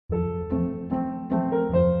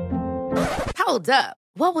Hold up.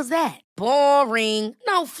 What was that? Boring.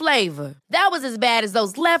 No flavor. That was as bad as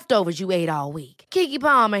those leftovers you ate all week. Keke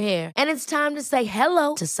Palmer here, and it's time to say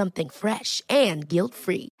hello to something fresh and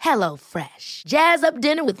guilt-free. Hello Fresh. Jazz up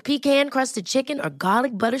dinner with pecan-crusted chicken or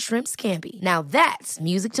garlic butter shrimp scampi. Now that's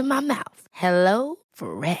music to my mouth. Hello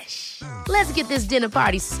Fresh. Let's get this dinner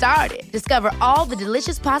party started. Discover all the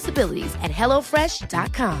delicious possibilities at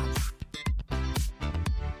hellofresh.com.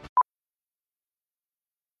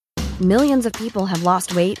 Millions of people have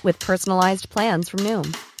lost weight with personalized plans from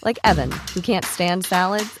Noom. Like Evan, who can't stand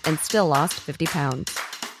salads and still lost 50 pounds.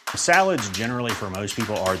 Salads generally for most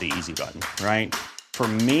people are the easy button, right? For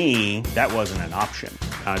me, that wasn't an option.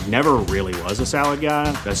 I never really was a salad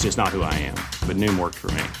guy. That's just not who I am. But Noom worked for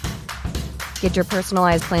me. Get your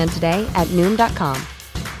personalized plan today at Noom.com.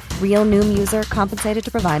 Real Noom user compensated to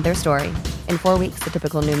provide their story. In 4 weeks, the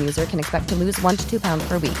typical Noom user can expect to lose 1 to 2 pounds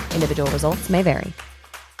per week. Individual results may vary.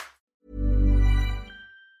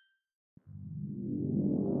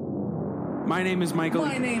 My name is Michael.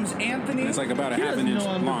 My name's Anthony. It's like about a half an inch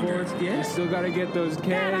longer. You still gotta get those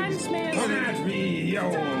kegs. Come at me, you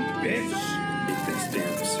old bitch. Get this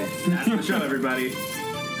damn scene. What's up, everybody?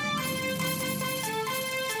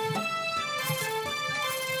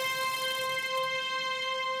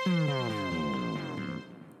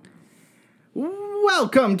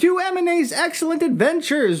 Welcome to M&A's Excellent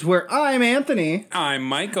Adventures, where I'm Anthony. I'm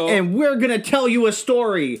Michael. And we're gonna tell you a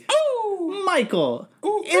story. Ooh! Michael,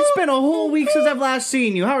 Ooh, it's been a whole week since I've last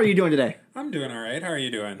seen you. How are you doing today? I'm doing all right. How are you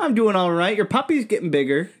doing? I'm doing all right. Your puppy's getting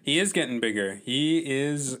bigger. He is getting bigger. He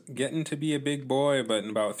is getting to be a big boy, but in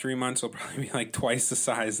about 3 months, he'll probably be like twice the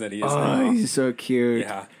size that he is now. Oh, he's so cute.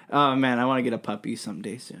 Yeah. Oh, man, I want to get a puppy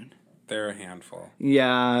someday soon. They're a handful. Yeah.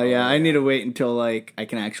 I need to wait until, like, I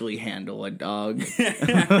can actually handle a dog.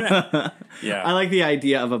 Yeah. I like the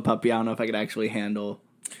idea of a puppy. I don't know if I could actually handle.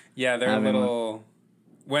 Yeah, they're a little...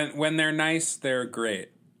 When they're nice, they're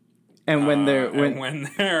great. And when they're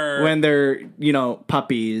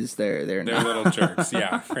puppies, they're not. little jerks.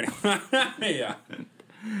 Yeah, pretty much. Yeah.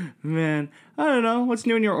 Man, I don't know. What's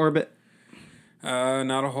new in your orbit?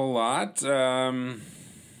 Not a whole lot.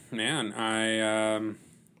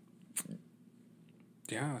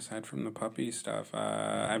 Aside from the puppy stuff,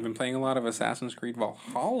 I've been playing a lot of Assassin's Creed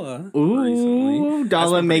Valhalla recently. Ooh,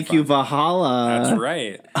 Dala make fun. You Valhalla. That's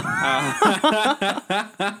right.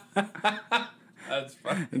 That's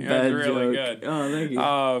funny. That's really good. Oh, thank you.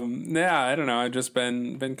 I don't know. I've just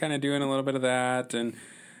been kind of doing a little bit of that, and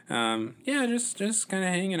just kind of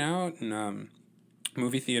hanging out, and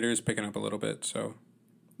movie theaters picking up a little bit. So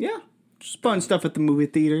yeah, just fun stuff at the movie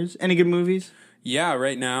theaters. Any good movies? Yeah,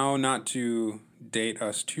 right now, not to date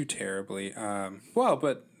us too terribly.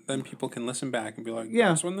 But then people can listen back and be like,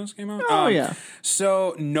 that's when this came out? Oh, yeah.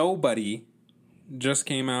 So, Nobody just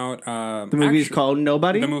came out. The movie's called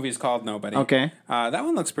Nobody? The movie's called Nobody. Okay. That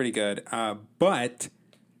one looks pretty good. But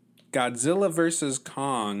Godzilla vs.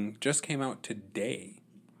 Kong just came out today.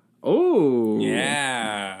 Oh.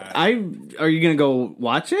 Yeah. Are you going to go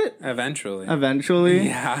watch it? Eventually.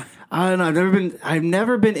 Yeah. I don't know. I've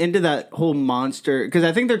never been into that whole monster, because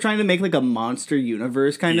I think they're trying to make like a monster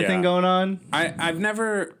universe kind of thing going on. I've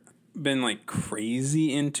never been like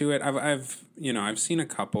crazy into it. I've seen a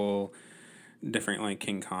couple different like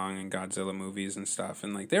King Kong and Godzilla movies and stuff,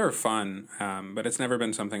 and like they were fun. But it's never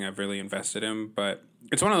been something I've really invested in. But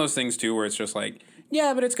it's one of those things too where it's just like,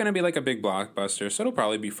 yeah, but it's going to be like a big blockbuster, so it'll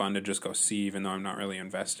probably be fun to just go see, even though I'm not really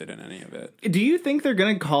invested in any of it. Do you think they're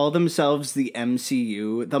going to call themselves the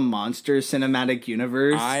MCU, the Monster Cinematic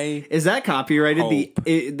Universe? Is that copyrighted,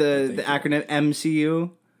 the acronym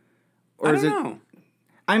MCU? Or I don't know.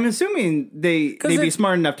 I'm assuming they'd be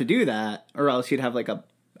smart enough to do that, or else you'd have like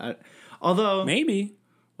although... Maybe.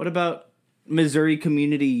 What about Missouri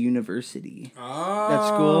Community University? Oh. That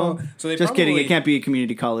school? So they Just kidding, it can't be a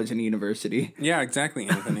community college and a university. Yeah, exactly,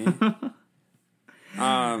 Anthony.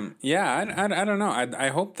 I don't know. I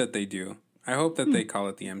hope that they do. I hope that they call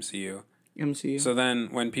it the MCU. MCU. So then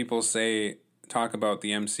when people talk about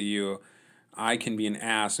the MCU, I can be an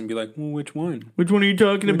ass and be like, well, which one? Which one are you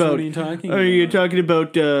talking about? Are you talking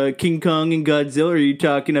about King Kong and Godzilla, or are you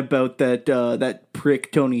talking about that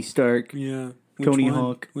prick Tony Stark? Yeah. Tony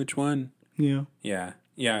Hawk. Which one? Yeah.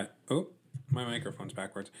 Yeah. Oh, my microphone's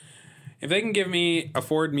backwards. If they can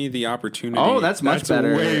afford me the opportunity. Oh, that's much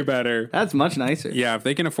better. Way better. That's much nicer. Yeah, if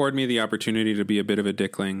they can afford me the opportunity to be a bit of a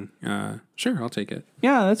dickling, sure, I'll take it.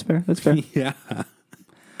 Yeah, that's fair. Yeah.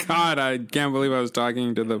 God, I can't believe I was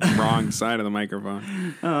talking to the wrong side of the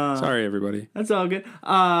microphone. Sorry, everybody. That's all good.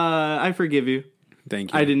 I forgive you.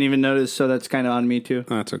 Thank you. I didn't even notice, so that's kind of on me, too.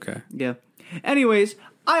 That's okay. Yeah. Anyways,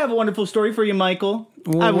 I have a wonderful story for you, Michael.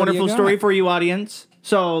 I have a wonderful story for you, audience.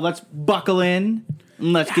 So let's buckle in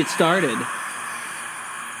and let's get started.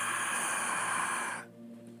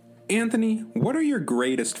 Anthony, what are your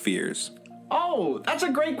greatest fears? Oh, that's a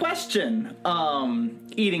great question.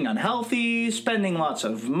 Eating unhealthy, spending lots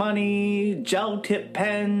of money, gel tip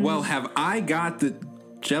pens. Well, have I got the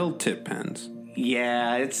gel tip pens?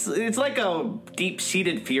 Yeah, it's like a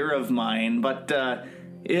deep-seated fear of mine, but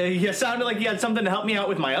you sounded like you had something to help me out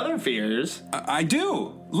with my other fears. I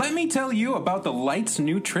do. Let me tell you about the Lights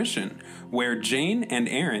Nutrition, where Jane and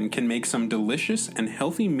Aaron can make some delicious and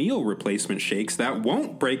healthy meal replacement shakes that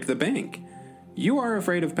won't break the bank. You are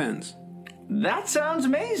afraid of pens. That sounds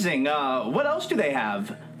amazing. What else do they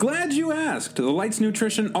have? Glad you asked. The Lights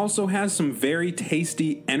Nutrition also has some very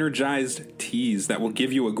tasty, energized teas that will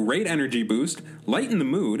give you a great energy boost, lighten the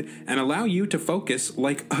mood, and allow you to focus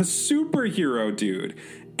like a superhero, dude.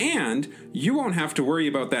 And you won't have to worry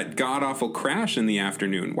about that god-awful crash in the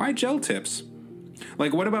afternoon. Why gel tips?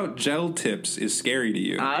 Like, what about gel tips is scary to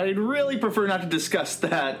you? I'd really prefer not to discuss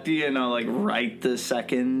that, right this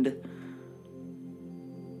second.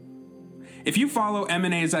 If you follow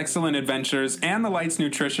M&A's Excellent Adventures and the Lights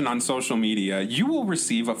Nutrition on social media, you will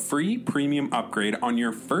receive a free premium upgrade on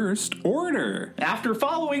your first order. After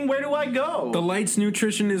following, where do I go? The Lights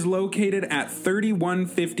Nutrition is located at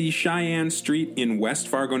 3150 Cheyenne Street in West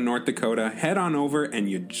Fargo, North Dakota. Head on over and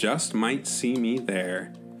you just might see me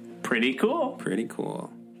there. Pretty cool. Pretty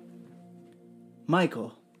cool.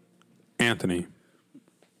 Michael. Anthony.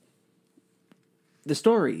 The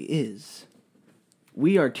story is...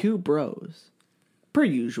 we are two bros. Per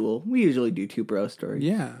usual. We usually do two bro stories.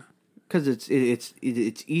 Yeah. Because it's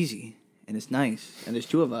easy and it's nice. And there's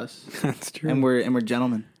two of us. That's true. And we're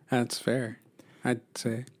gentlemen. That's fair, I'd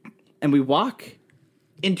say. And we walk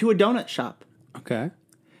into a donut shop. Okay.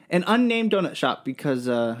 An unnamed donut shop because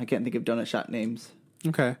I can't think of donut shop names.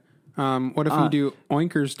 Okay. What if we do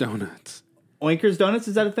Oinkers Donuts? Oinkers Donuts,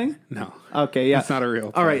 is that a thing? No. Okay, yeah. It's not a real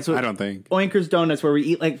thing. All right, so I don't think. Oinkers Donuts where we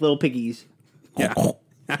eat like little piggies. Yeah.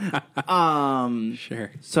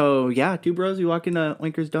 Sure. So yeah, two bros, we walk into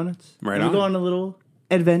Oinkers Donuts. Right and on. we go on a little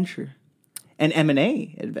adventure. An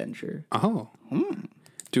M&A adventure. Oh.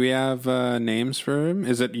 Do we have names for him?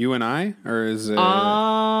 Is it you and I? Or is it...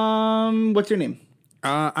 what's your name?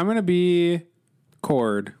 I'm going to be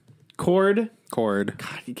Cord. Cord? Cord.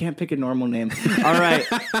 God, you can't pick a normal name. All right.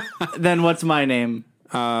 Then what's my name?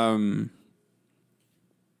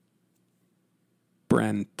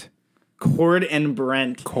 Brent. Cord and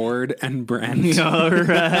Brent. Cord and Brent. All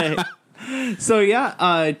right. So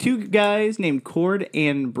yeah, two guys named Cord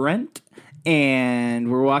and Brent, and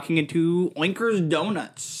we're walking into Oinkers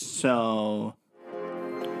Donuts. So,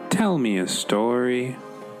 Tell me a story.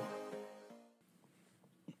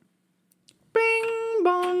 bing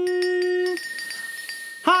bong.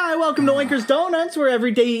 Hi, welcome to Oinkers Donuts, where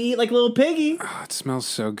every day you eat like a little piggy. Oh, it smells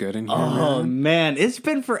so good in here, Oh man. man, it's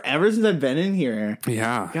been forever since I've been in here.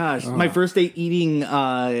 Yeah. Gosh, my first day eating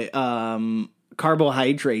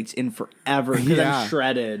carbohydrates in forever because I'm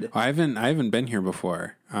shredded. I haven't been here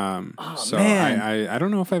before. So man. I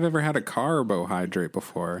don't know if I've ever had a carbohydrate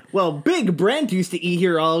before. Well, Big Brent used to eat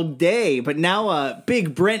here all day, but now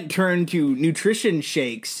Big Brent turned to nutrition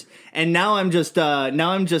shakes, and now I'm just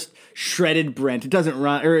shredded Brent. It doesn't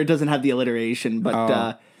run, or it doesn't have the alliteration,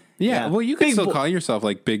 but Yeah, well, you can still call yourself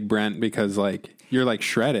like Big Brent because like you're like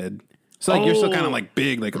shredded. So like you're still kind of like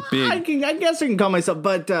big, like a big. I guess I can call myself,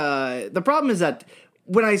 but the problem is that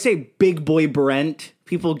when I say Big Boy Brent,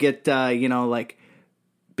 people get like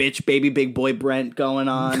bitch baby big boy Brent going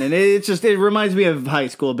on, and it reminds me of high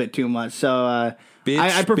school a bit too much. So Bitch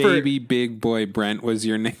I prefer baby big boy Brent was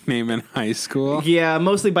your nickname in high school. Yeah,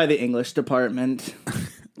 mostly by the English department.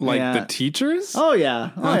 The teachers? Oh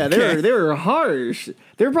yeah, yeah. They were harsh.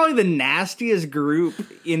 They were probably the nastiest group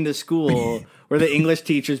in the school. Were the English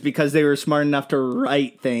teachers because they were smart enough to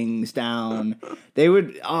write things down. They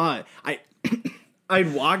would.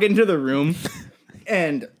 I'd walk into the room,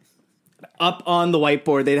 and up on the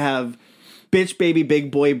whiteboard they'd have "Bitch Baby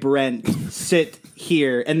Big Boy Brent sit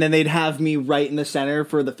here," and then they'd have me right in the center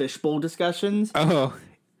for the fishbowl discussions. Oh,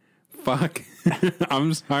 fuck.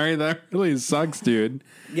 I'm sorry, that really sucks, dude.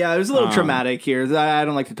 Yeah, it was a little traumatic here. I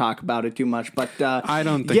don't like to talk about it too much, but I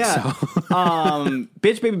don't think so.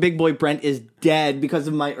 Bitch Baby Big Boy Brent is dead because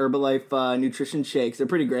of my Herbalife nutrition shakes. They're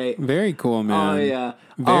pretty great. Very cool, man. Oh yeah,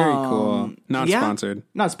 very cool. Not yeah, sponsored.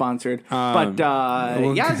 Not sponsored, but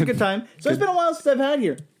well, yeah, it's a good time. So it's been a while since I've had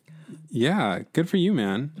here. Yeah, good for you,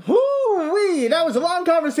 man. Woo-wee, that was a long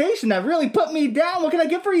conversation. That really put me down. What can I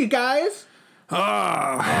get for you guys?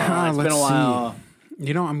 It's been a while. See.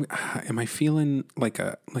 You know, am I feeling like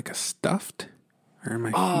a stuffed? Where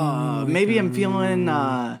am I? Maybe I'm feeling.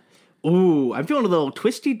 I'm feeling a little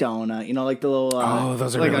twisty donut. You know, like the little.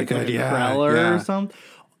 Those are like really a good. Yeah, Preller yeah. or something.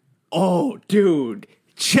 Oh, dude,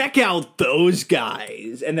 check out those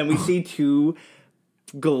guys! And then we see two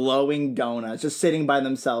glowing donuts just sitting by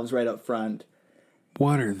themselves right up front.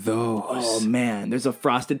 What are those? Oh man, there's a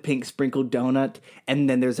frosted pink sprinkled donut, and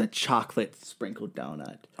then there's a chocolate sprinkled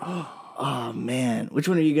donut. Oh man, which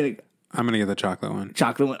one are you gonna? I'm gonna get the chocolate one.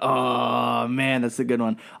 Chocolate one. Oh man, that's a good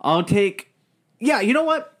one. I'll take. Yeah, you know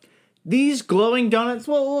what? These glowing donuts.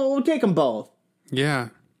 We'll take them both. Yeah.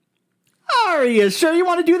 Are you sure you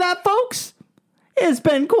want to do that, folks? It's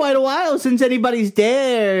been quite a while since anybody's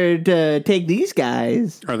dared to take these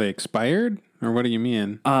guys. Are they expired, or what do you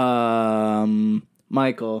mean?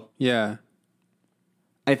 Michael, Yeah.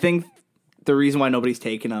 I think the reason why nobody's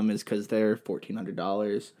taking them is because they're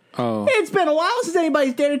 $1,400. Oh. It's been a while since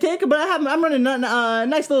anybody's dared to take them, but I'm running a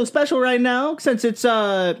nice little special right now since it's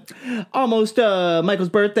almost Michael's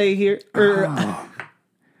birthday here.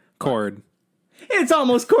 Cord. It's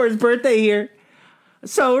almost Cord's birthday here.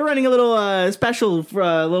 So we're running a little special for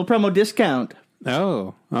a little promo discount.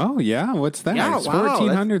 Oh. Oh, yeah. What's that? Yeah, wow,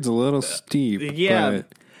 1,400's a little steep. Yeah. But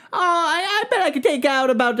I bet I could take out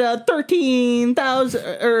about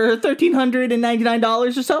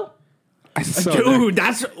 $1,399 or so. so Dude,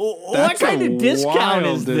 that's what kind of discount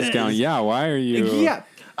is this? discount. Yeah, why are you? Yeah.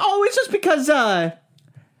 Oh, it's just because I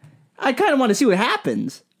kind of want to see what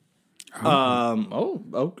happens.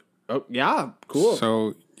 Yeah, cool.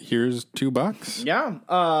 So here's $2.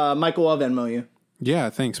 Yeah, Michael, I'll Venmo you.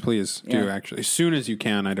 Yeah, thanks. Please do actually as soon as you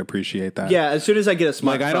can. I'd appreciate that. Yeah, as soon as I get a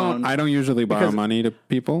smartphone. Like I don't usually borrow money to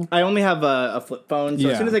people. I only have a flip phone, so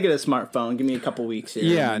Yeah. as soon as I get a smartphone, give me a couple weeks here.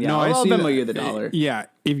 Yeah, no, I'll I see. Venmo you the dollar. Yeah,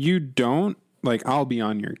 if you don't, like, I'll be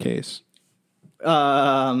on your case.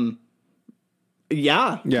 Yeah.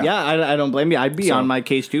 I don't blame you. I'd be So- on my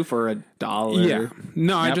case too for $1. Yeah,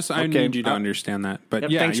 no, I okay. need you to understand that. But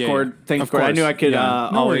Yep, yeah, thanks, yeah, Cord. yeah. Thanks, Of Cord. I course. knew I could Yeah.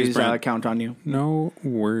 No worries, always Brent. count on you. No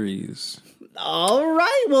worries. All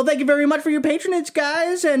right. Well, thank you very much for your patronage,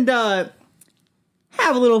 guys, and have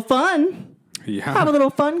a little fun. Yeah, Have a little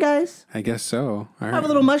fun, guys. I guess so. All right. Have a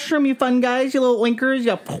little mushroom, you fun guys, you little winkers,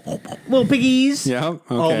 you little piggies. Yeah. Okay.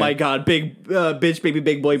 Oh my God, big bitch, baby,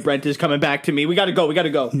 big boy Brent is coming back to me. We gotta go.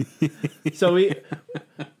 So we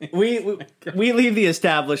leave the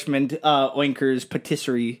establishment, Oinkers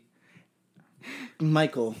Patisserie.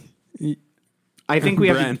 Michael, I think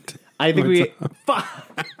we Brent. I think we.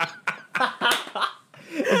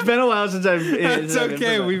 It's been a while since I've. It's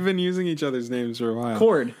okay. We've been using each other's names for a while.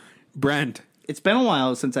 Cord. Brent. It's been a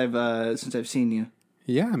while since I've seen you,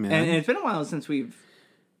 Yeah, man. and it's been a while since we've,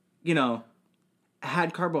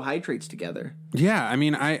 had carbohydrates together. Yeah, I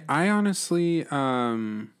mean, I honestly,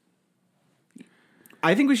 I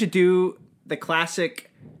think we should do the classic,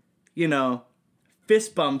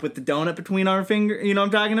 fist bump with the donut between our fingers. You know what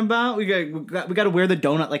I'm talking about? We got to wear the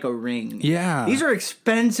donut like a ring. Yeah. These are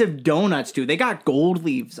expensive donuts, dude. They got gold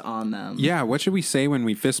leaves on them. yeah. What should we say when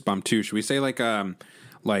we fist bump too? Should we say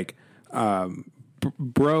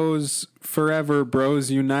bros forever,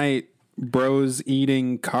 bros unite, bros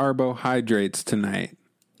eating carbohydrates tonight?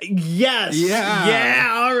 Yes. Yeah.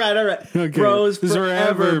 Yeah. All right. Okay. Bros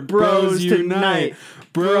forever, bros tonight.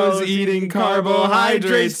 Bros eating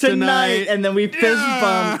carbohydrates tonight. And then we fist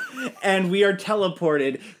bump, and we are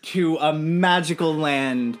teleported to a magical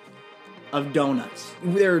land of donuts.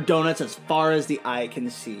 There are donuts as far as the eye can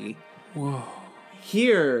see. Whoa.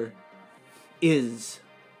 Here is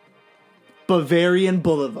Bavarian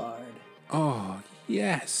Boulevard. Oh,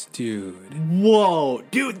 yes, dude. Whoa,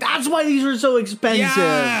 dude, that's why these are so expensive.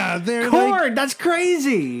 Yeah, they're Cord, that's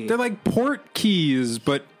crazy. They're like port keys,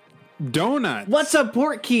 but donuts. What's a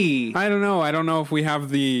port key? I don't know. I don't know if we have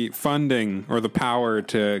the funding or the power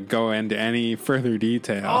to go into any further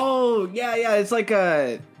detail. Oh, yeah, it's like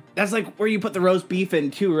that's like where you put the roast beef in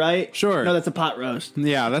too, right? Sure. No, that's a pot roast.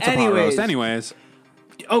 Yeah, that's a pot roast. Anyways.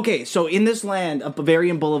 Okay, so in this land of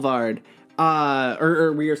Bavarian Boulevard,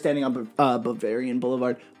 or we are standing on Bavarian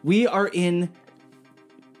Boulevard, we are in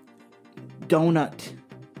Donut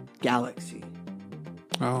Galaxy.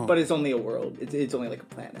 Oh. But it's only a world. It's only like a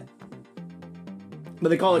planet. But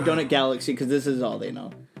they call it Donut Galaxy because this is all they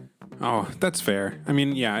know. Oh, that's fair. I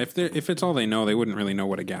mean, yeah, if it's all they know, they wouldn't really know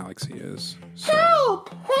what a galaxy is. So.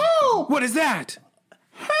 Help! What is that?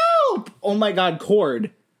 Help! Oh my God,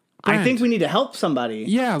 Cord. I Brent. think we need to help somebody.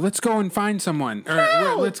 Yeah, let's go and find someone.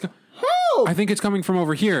 Or let's go. Help! I think it's coming from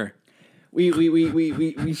over here.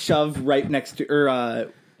 We shove right next to,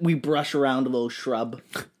 or we brush around a little shrub.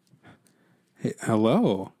 Hey,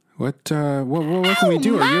 hello. What can we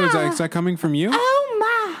do? Is that coming from you? Oh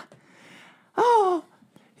my! Oh,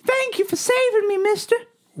 for saving me, mister.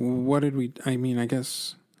 What did we... I mean, I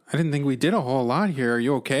guess... I didn't think we did a whole lot here. Are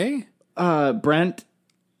you okay? Brent,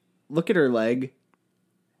 look at her leg.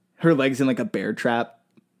 Her leg's in like a bear trap.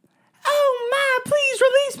 Oh, my, please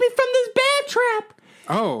release me from this bear trap.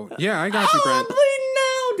 Oh, yeah, I got you, Brent. I'm bleeding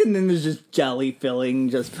out. And then there's just jelly filling,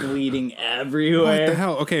 just bleeding everywhere. What the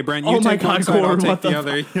hell? Okay, Brent, you Oh my take one God, side, I'll Cord, take what the the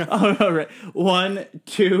other. Yeah. Oh, all right. 1,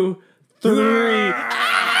 2, 3.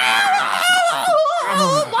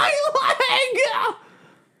 Oh, my leg!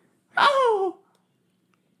 Oh.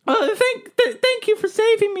 Thank you for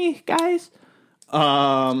saving me, guys.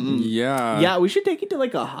 Yeah. Yeah, we should take you to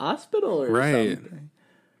like a hospital or Right. something.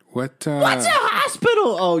 What's a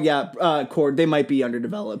hospital? Oh yeah, Cord. They might be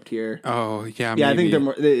underdeveloped here. Oh, yeah, Yeah, I maybe. think they're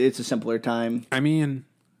more. It's a simpler time. I mean,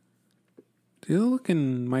 they're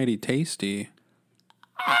looking mighty tasty.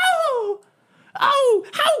 Oh,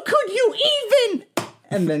 how could you even?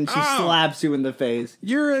 And then she slaps you in the face.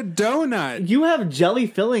 You're a donut. You have jelly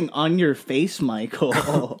filling on your face, Michael.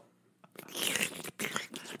 Oh,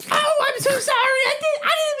 I'm so sorry. I didn't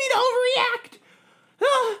mean to overreact.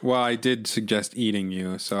 Well, I did suggest eating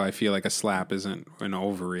you, so I feel like a slap isn't an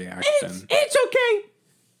overreaction. It's okay.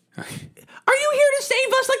 Are you here to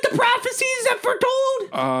save us like the prophecies have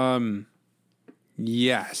foretold?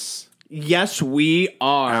 Yes. Yes, we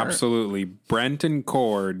are. Absolutely. Brent and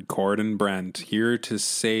Cord and Brent, here to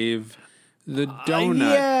save the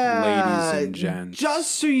donut, ladies and gents.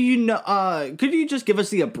 Just so you know, could you just give us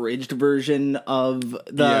the abridged version of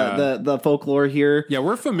the folklore here? Yeah,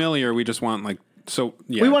 we're familiar. We just want We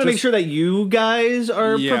want to make sure that you guys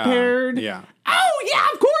are prepared. Yeah. Oh yeah,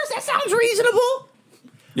 of course. That sounds reasonable.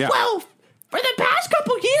 Yeah. Well, for the past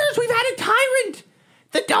couple years, we've had a tyrant,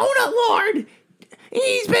 the Donut Lord.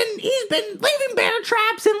 He's been leaving bear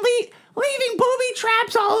traps and leaving booby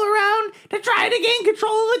traps all around to try to gain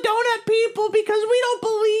control of the donut people because we don't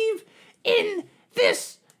believe in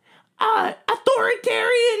this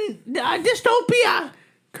authoritarian dystopia.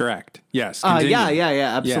 Correct. Yes.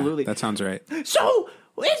 Yeah, absolutely. Yeah, that sounds right. So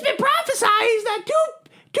it's been prophesized that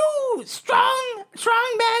two strong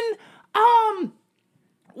men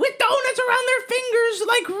with donuts around their fingers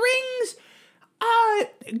like rings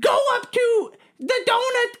go up to the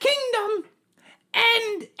donut kingdom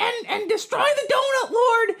and destroy the donut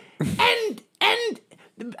lord and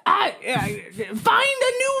find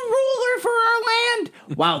a new ruler for our land.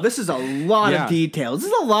 Wow, this is a lot of details.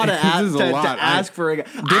 This is a lot of ask for.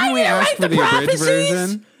 Didn't we ask for the abridged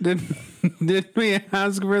version? Did we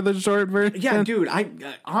ask for the short version? Yeah, dude. I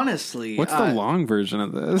honestly. What's the long version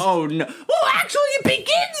of this? Oh no! Well, actually, it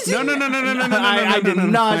begins. No. I did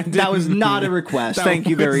not. That was not a request. Thank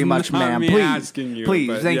you very much, ma'am. Please, asking you, please.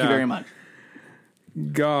 but Thank you very much.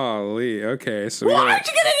 Golly. Okay. So well, aren't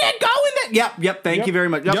you gonna get going? Yep. Thank you very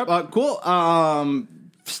much. Yep. Cool.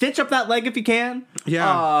 Stitch up that leg if you can.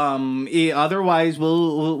 Yeah. Otherwise,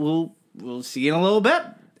 we'll see you in a little bit.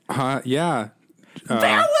 Yeah.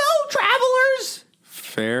 Farewell, travelers.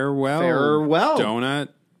 Farewell, donut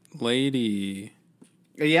lady.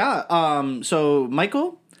 Yeah. So,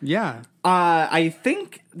 Michael. Yeah. I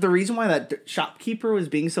think the reason why that shopkeeper was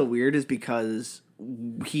being so weird is because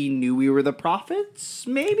he knew we were the prophets,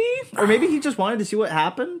 maybe, or maybe he just wanted to see what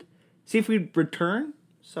happened, see if we'd return.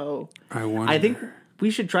 So, I think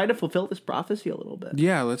we should try to fulfill this prophecy a little bit.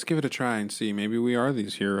 Yeah, let's give it a try and see. Maybe we are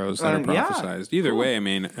these heroes that are prophesized. Yeah. Either way, I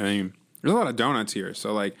mean, there's a lot of donuts here,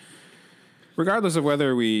 so like, regardless of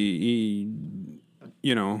whether we,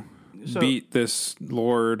 beat this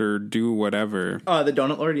lord or do whatever. The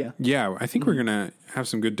donut lord, yeah. Yeah, I think we're gonna have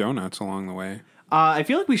some good donuts along the way. I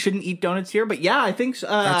feel like we shouldn't eat donuts here, but yeah, I think so.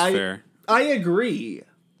 That's fair. I agree.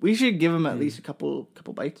 We should give him at least a couple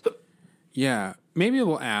bites. Yeah, maybe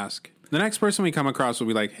we'll ask. The next person we come across will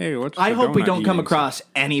be like, "Hey, what's?" I hope we don't come eating? across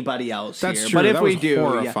anybody else. That's here. true. But if that we was do,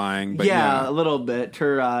 horrifying. But yeah, a little bit.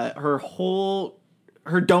 Her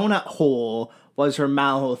donut hole was her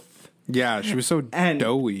mouth. Yeah, she was so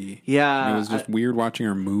doughy. Yeah, and it was just weird watching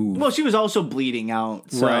her move. Well, she was also bleeding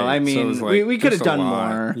out. So right. I mean, so like, we could have done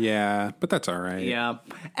lot. more. Yeah, but that's all right. Yeah.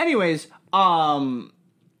 Anyways, so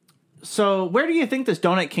where do you think this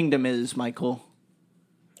donut kingdom is, Michael?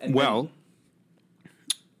 Over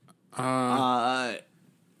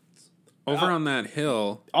on that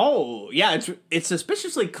hill. Oh, yeah, it's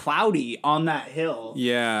suspiciously cloudy on that hill.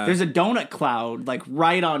 Yeah. There's a donut cloud like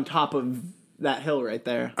right on top of that hill right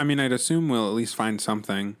there. I mean, I'd assume we'll at least find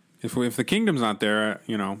something. If the kingdom's not there,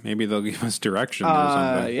 maybe they'll give us directions or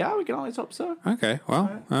something. Yeah, we can always hope so. Okay,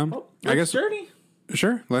 well, I guess journey.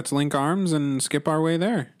 Sure, let's link arms and skip our way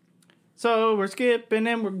there. So we're skipping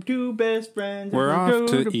and we're two best friends. We're off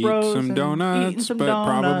to eat some donuts, but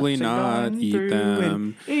probably not eat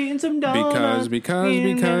them. Eating some donuts. Because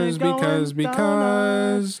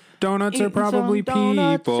donuts are probably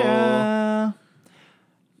people. Yeah.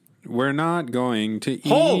 We're not going to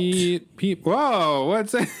Halt! eat people. Whoa,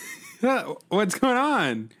 what's that? What's going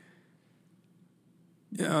on?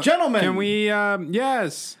 Gentlemen, Can we,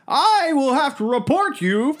 yes. I will have to report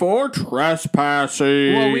you for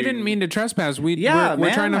trespassing. Well, we didn't mean to trespass. We're man,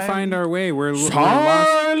 trying to find our way. We're lost.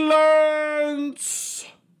 Silence!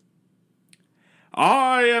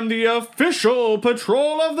 I am the official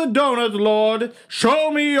patrol of the Donut Lord.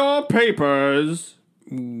 Show me your papers.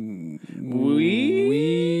 We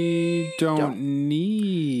don't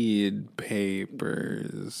need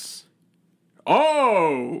papers.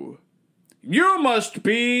 Oh, you must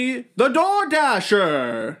be the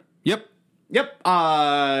DoorDasher. Yep. Yep.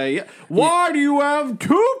 Yeah. Why do you have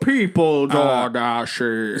two people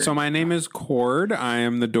DoorDashing? So my name is Cord. I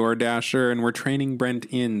am the DoorDasher, and we're training Brent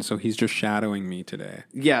in, so he's just shadowing me today.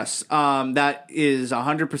 Yes. That is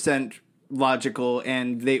 100% logical,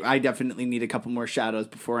 and I definitely need a couple more shadows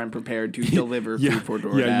before I'm prepared to deliver food for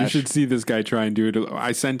DoorDash. Yeah, you should see this guy try and do it.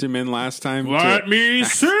 I sent him in last time. Let me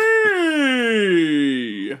see.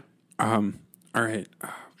 All right.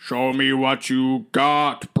 Show me what you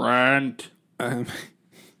got, Brent.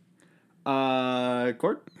 Cord? Hand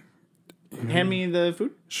me the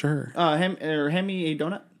food. Sure. Hand me a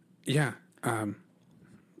donut. Yeah.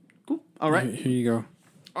 Cool. All right. Here you go.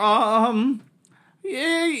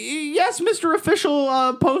 Yes, Mr. Official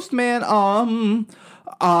Postman.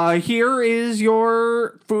 Here is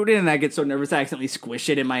your food, and I get so nervous I accidentally squish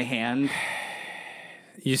it in my hand.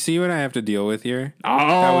 You see what I have to deal with here?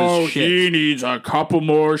 Oh, shit. he needs a couple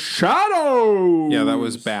more shadows. Yeah, that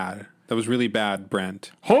was bad. That was really bad,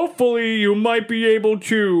 Brent. Hopefully, you might be able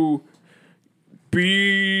to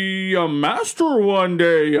be a master one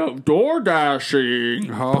day of door dashing.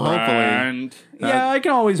 Hopefully. Yeah, I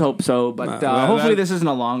can always hope so, but hopefully this isn't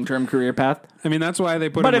a long-term career path. I mean, that's why they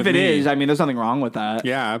put But him if with it me. is, I mean, there's nothing wrong with that.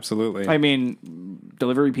 Yeah, absolutely. I mean,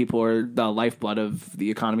 delivery people are the lifeblood of the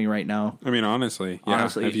economy right now. I mean, honestly. Yeah.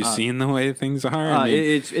 Honestly, Have you seen the way things are? I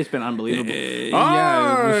mean, It's been unbelievable.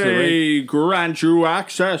 I grant you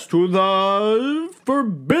access to the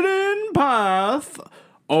forbidden path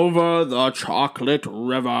over the chocolate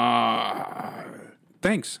river.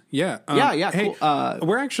 Thanks. Yeah. Yeah, Hey, cool.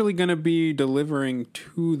 we're actually going to be delivering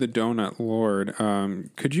to the Donut Lord.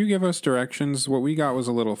 Could you give us directions? What we got was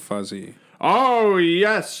a little fuzzy. Oh,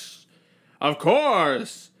 yes. Of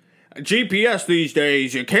course. GPS these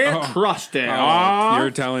days, you can't trust it. You're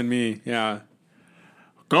telling me. Yeah.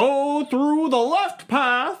 Go through the left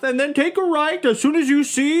path and then take a right as soon as you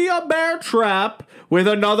see a bear trap with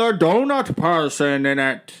another donut person in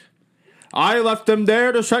it. I left them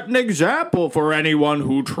there to set an example for anyone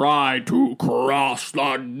who tried to cross the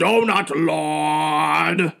Donut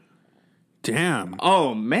Lord. Damn.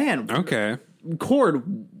 Oh, man. Okay.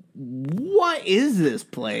 Cord, what is this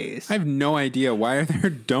place? I have no idea. Why are there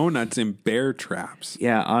donuts in bear traps?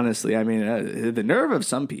 Yeah, honestly, I mean, the nerve of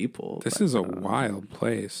some people. This is a wild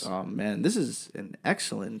place. Oh, man, this is an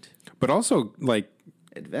excellent But also, like,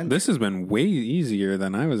 adventure. this has been way easier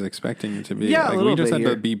than I was expecting it to be. Yeah, a like, little we just bit had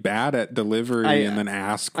here. to be bad at delivery and then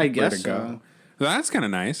ask I where guess to go. so. That's kind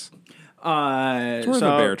of nice. It's worth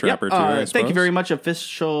a bear trap or two, I Thank suppose. you very much,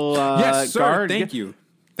 official Yes, sir. guard. Thank you.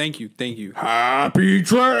 Thank you. Happy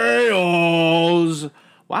trails.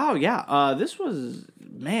 Wow, yeah. This was,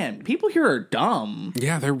 man, people here are dumb.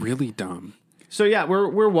 Yeah, they're really dumb. So yeah,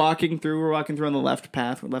 we're walking through. We're walking through on the left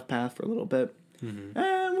path for a little bit, and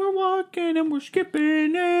we're walking and we're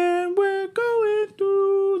skipping and we're going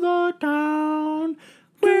through the town.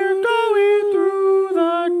 We're going through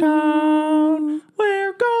the town.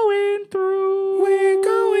 We're going through. We're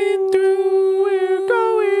going through. We're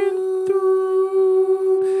going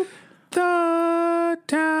through The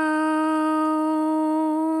town.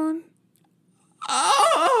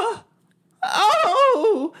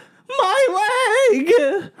 Oh, my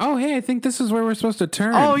leg. Oh, hey, I think this is where we're supposed to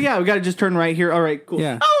turn. Oh yeah, we got to just turn right here. All right, cool.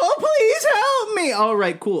 Yeah. Oh, please help me. All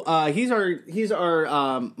right, cool. He's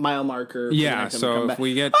our mile marker. for the Yeah, next time so come if back.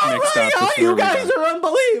 we get Oh mixed my up, God, this is where you we guys go. are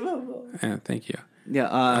unbelievable. Yeah, thank you.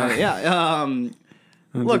 Yeah, yeah.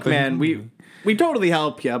 Look, man, we totally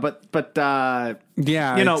help you, but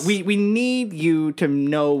Yeah, you know, it's- we need you to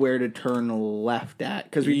know where to turn left at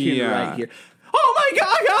because we turned Yeah. right here. Oh my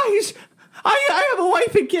God, guys! I have a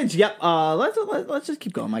wife and kids. Yep. Let's just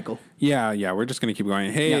keep going, Michael. Yeah, we're just gonna keep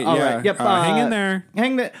going. Hey, All right. Yep. hang in there.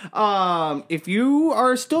 Hang there. If you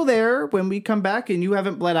are still there when we come back and you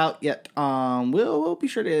haven't bled out yet, we'll be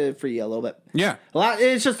sure to free you a little bit. Yeah.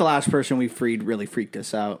 It's just the last person we freed really freaked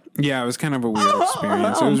us out. Yeah, it was kind of a weird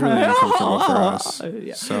experience. It was really uncomfortable for us.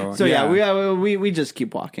 Yeah. So yeah, we just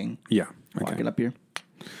keep walking. Yeah. Walking up here.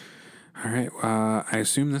 All right. I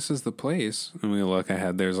assume this is the place. And we look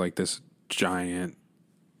ahead. There's like this giant,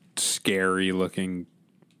 scary looking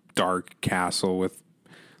dark castle with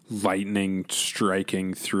lightning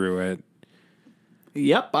striking through it.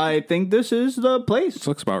 Yep, I think this is the place. This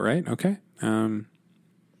looks about right. Okay. Oh,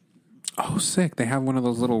 sick. They have one of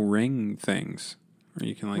those little ring things where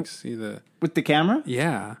you can like see the... With the camera?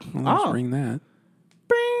 Yeah. Well, let's ring that.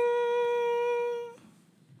 Bing!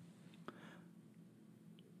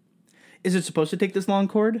 Is it supposed to take this long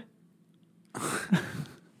cord?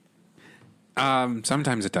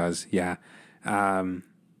 Sometimes it does. Yeah.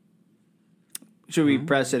 Should we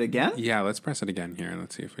press it again? Yeah, let's press it again here.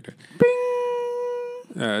 Let's see if we do. Bing!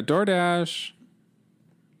 DoorDash.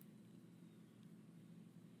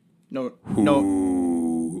 No.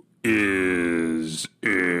 Who is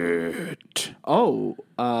it? Oh,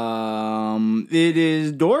 it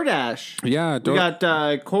is DoorDash. Yeah, We got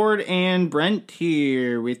Cord and Brent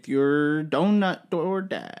here with your donut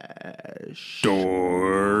DoorDash.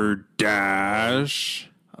 DoorDash.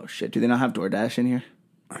 Oh shit! Do they not have DoorDash in here?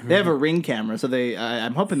 They have a Ring camera, so they.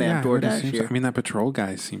 I'm hoping they have DoorDash here. I mean, that patrol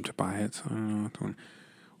guy seemed to buy it. So I don't know what the one.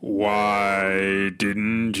 Why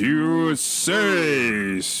didn't you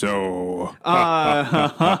say so?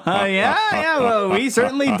 Yeah, well, we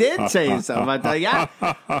certainly did say so, but yeah,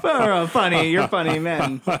 you're funny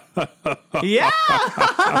man. Yeah.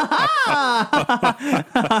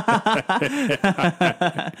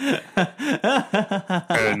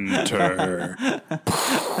 Enter.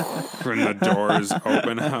 When the doors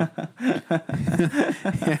open up.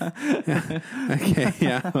 Okay,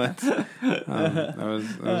 yeah, that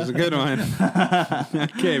was a good one.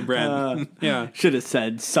 Okay, Brent. Yeah. Should have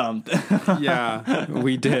said something. Yeah,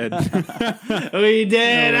 we did. We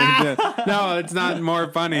did. No, it's not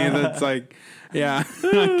more funny. That's like, yeah.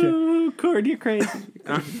 Okay. Cord, you're crazy.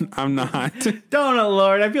 I'm not. Donut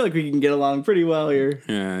Lord, I feel like we can get along pretty well here.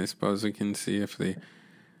 Yeah, I suppose we can see if the...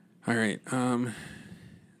 All right,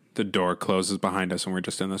 the door closes behind us and we're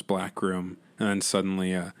just in this black room. And then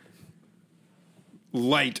suddenly a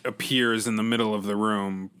light appears in the middle of the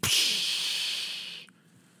room.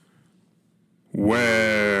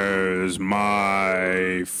 Where's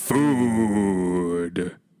my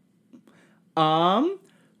food?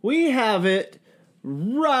 We have it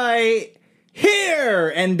right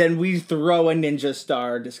here. And then we throw a ninja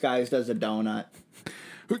star disguised as a donut.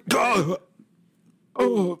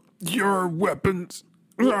 Oh, your weapons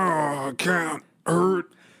can't hurt.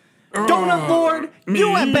 Donut Lord,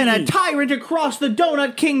 you have been a tyrant across the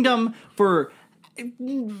Donut Kingdom for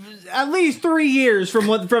at least 3 years from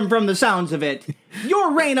the sounds of it.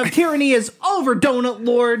 Your reign of tyranny is over, Donut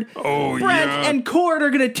Lord. Oh, Brent yeah. and Cord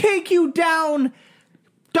are gonna take you down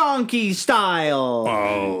donkey style.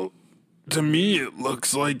 Well, to me, it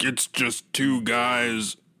looks like it's just two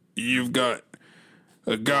guys. You've got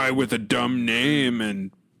a guy with a dumb name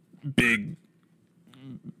and big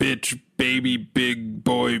bitch baby big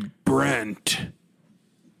boy Brent.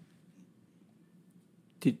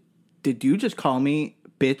 Did you just call me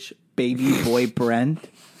bitch baby boy Brent?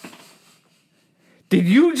 Did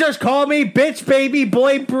you just call me bitch baby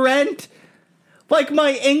boy Brent? Like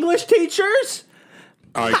my English teachers?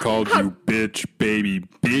 I called you bitch baby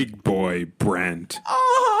big boy Brent.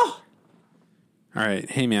 Oh! All right,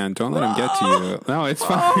 hey man, don't let him get to you. No, it's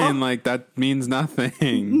fine. Like, that means nothing.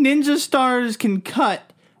 Ninja stars can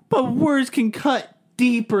cut, but words can cut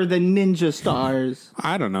deeper than ninja stars.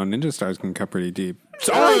 I don't know. Ninja stars can cut pretty deep.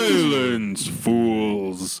 Silence,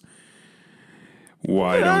 fools.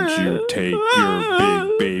 Why don't you take your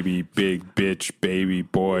big baby, big bitch, baby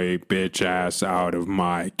boy, bitch ass out of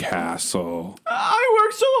my castle? I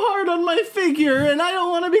work so hard on my figure, and I don't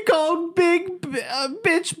want to be called big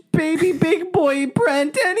bitch baby big boy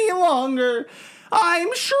Brent any longer.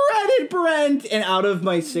 I'm shredded Brent. And out of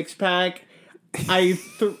my 6-pack, I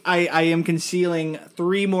am concealing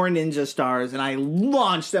 3 more ninja stars, and I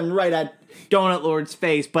launch them right at Donut Lord's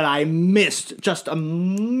face, but I missed just a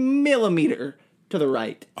millimeter to the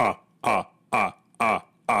right. Oh,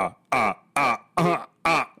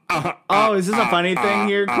 is this a funny thing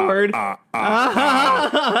here, Cord? I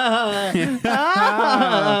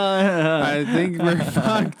think we're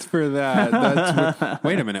fucked for that.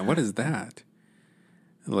 Wait a minute. What is that?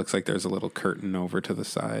 It looks like there's a little curtain over to the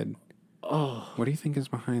side. Oh. What do you think is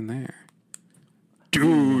behind there?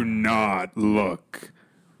 Do not look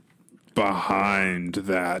behind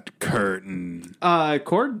that curtain.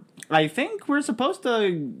 Cord, I think we're supposed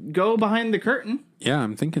to go behind the curtain. Yeah,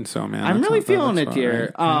 I'm thinking so, man. I'm really feeling it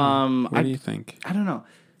here. Right. What do you think? I don't know.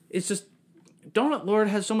 It's just Donut Lord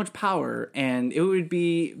has so much power, and it would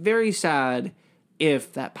be very sad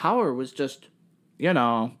if that power was just,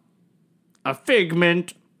 a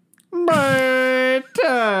figment. But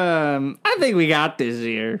I think we got this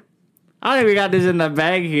here. I think we got this in the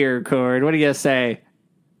bag here, Cord. What do you say?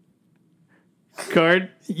 Cord?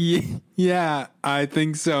 Yeah, I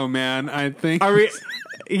think so, man. I think. Are we?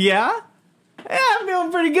 Yeah? Yeah, I'm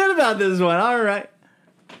feeling pretty good about this one. All right.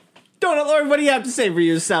 Donut Lord, what do you have to say for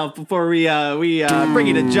yourself before we bring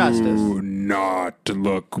you to justice? Do not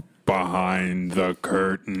look behind the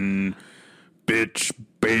curtain, bitch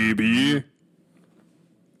baby.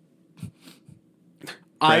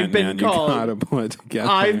 I've been called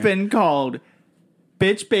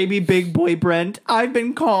bitch baby big boy Brent. I've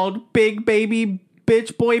been called big baby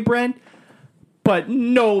bitch boy Brent. But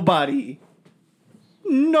nobody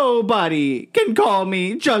can call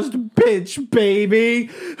me just bitch baby.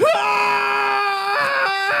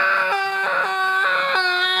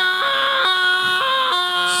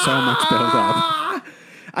 So much build up.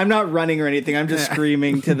 I'm not running or anything. I'm just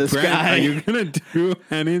screaming to the Brent, sky. Are you gonna do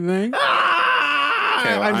anything?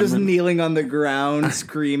 Okay, well, I'm just kneeling on the ground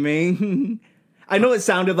screaming. I know it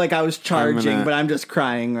sounded like I was charging, but I'm just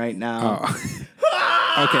crying right now.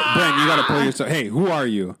 Oh. Okay, Brent, you gotta pull yourself. Hey, who are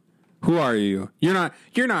you? Who are you? You're not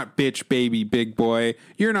bitch baby big boy.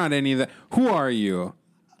 You're not any of that. Who are you?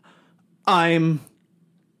 I'm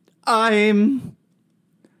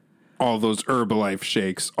all those Herbalife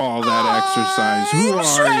shakes, all that exercise. Who are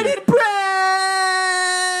Shredded you? Brent!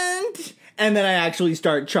 And then I actually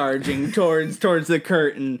start charging towards the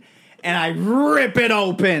curtain, and I rip it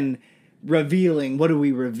open, revealing. What do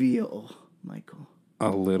we reveal, Michael? A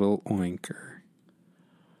little oinker.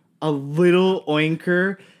 A little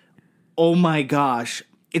oinker. Oh my gosh.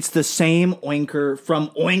 It's the same oinker from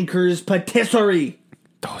Oinker's Patisserie.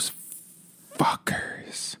 Those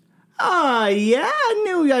fuckers. Ah, yeah,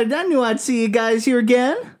 I knew I'd see you guys here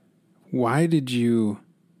again. Why did you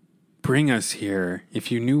bring us here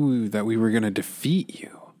if you knew that we were going to defeat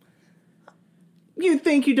you? You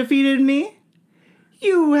think you defeated me?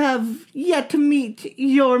 You have yet to meet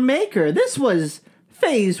your maker. This was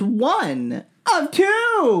phase 1 of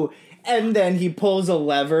 2. And then he pulls a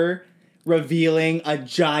lever, revealing a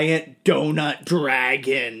giant donut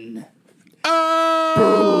dragon.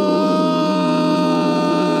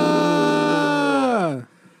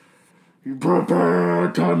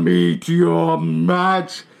 Prepare to meet your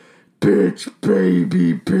match, bitch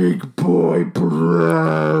baby big boy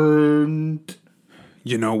Brent.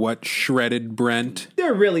 You know what, Shredded Brent?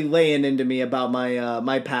 They're really laying into me about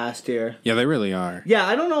my past here. Yeah, they really are. Yeah,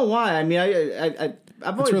 I don't know why. I mean, I've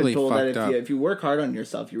always really been told that fucked if you work hard on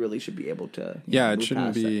yourself, you really should be able to. Yeah, it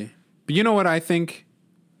shouldn't be. But you know what I think,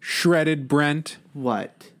 Shredded Brent?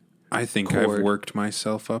 What? I think I've worked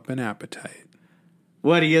myself up an appetite.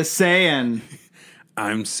 What are you saying?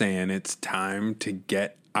 I'm saying it's time to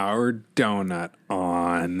get our donut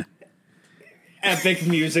on. Epic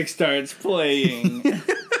music starts playing.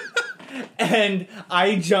 And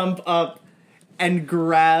I jump up and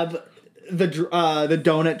grab the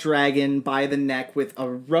donut dragon by the neck with a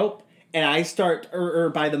rope, and I start or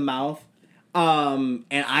by the mouth, and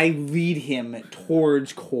I lead him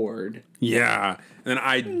towards Cord. Yeah, and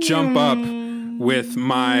I jump up with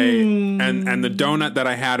my and the donut that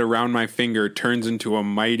I had around my finger turns into a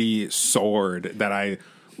mighty sword that I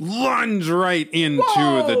lunge right into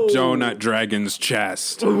the donut dragon's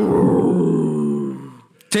chest.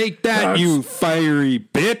 Take that, you fiery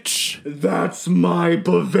bitch! That's my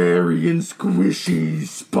Bavarian squishy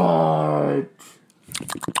spot.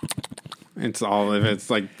 It's all of it's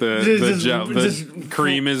like the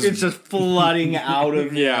cream is it's just flooding out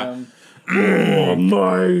of yeah. him.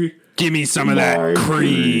 Oh, give me some of that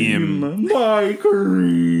cream. My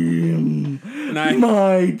cream.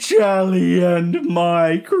 My jelly and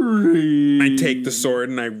my cream. I take the sword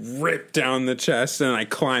and I rip down the chest and I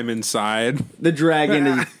climb inside. The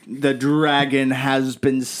dragon has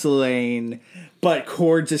been slain, but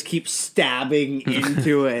Cord just keeps stabbing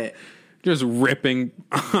into it. Just ripping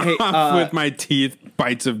off with my teeth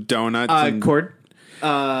bites of donuts. Cord.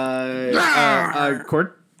 Cord.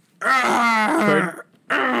 Cord.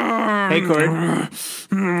 Hey, Cord.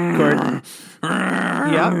 Cord.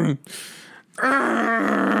 Yeah.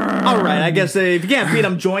 All right, I guess if you can't beat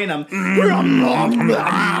him, join him.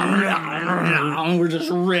 we're just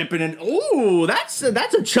ripping it. Ooh, that's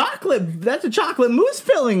a chocolate mousse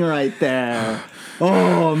filling right there.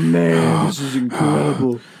 Oh man, this is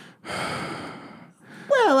incredible.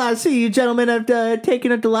 Well, I see you gentlemen have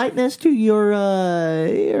taken a delightness to your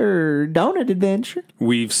donut adventure.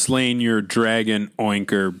 We've slain your dragon,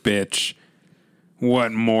 Oinker, bitch.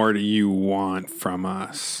 What more do you want from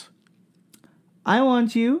us? I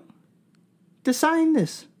want you to sign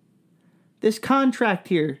this contract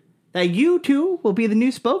here that you two will be the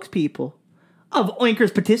new spokespeople of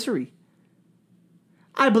Oinker's Patisserie.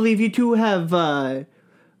 I believe you two have,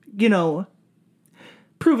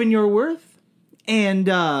 proven your worth,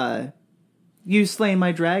 and you slain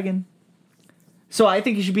my dragon. So I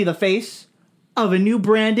think you should be the face of a new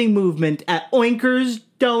branding movement at Oinker's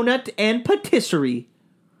Donut and Patisserie.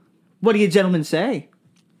 What do you gentlemen say?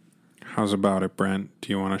 How's about it, Brent?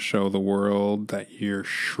 Do you want to show the world that you're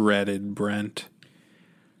shredded, Brent?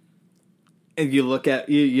 If you look at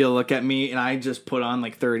you look at me, and I just put on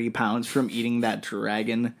like 30 pounds from eating that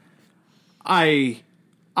dragon. I'm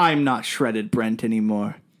not shredded Brent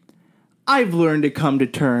anymore. I've learned to come to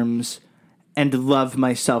terms and love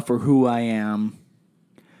myself for who I am.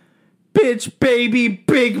 Bitch, baby,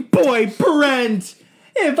 big boy Brent.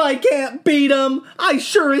 If I can't beat him, I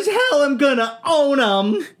sure as hell am gonna own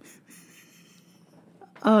him.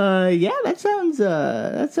 Yeah, that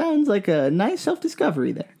sounds like a nice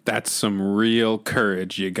self-discovery there. That's some real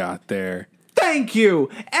courage you got there. Thank you.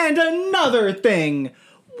 And another thing.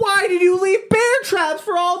 Why did you leave bear traps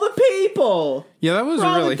for all the people? Yeah, that was For a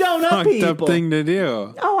all the really donut fucked up people. thing to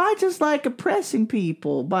do. Oh, I just like oppressing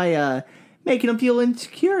people by making them feel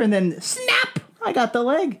insecure, and then snap, I got the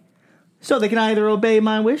leg. So they can either obey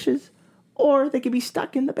my wishes or they can be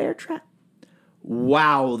stuck in the bear trap.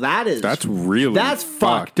 Wow, that's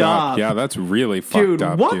fucked up. Yeah, that's really fucked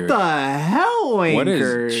up, what dude. the hell, Oinker? What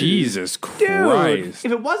is Jesus Christ? Dude,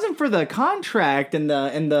 if it wasn't for the contract and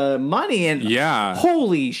the money and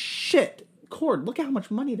holy shit, Cord, look at how much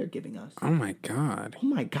money they're giving us. Oh my god. Oh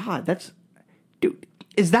my god, that's dude.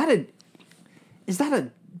 Is that a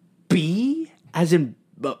B as in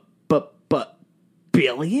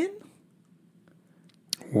billion?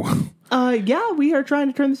 What? Yeah, we are trying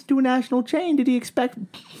to turn this into a national chain. Did he expect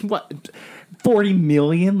what? 40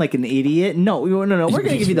 million like an idiot? No. We're going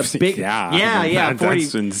to give you the big. Yeah. 40,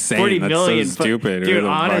 that's insane. 40 that's million. so stupid. Dude, Who the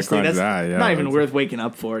fuck honestly, wants that's that? Yeah, not even worth waking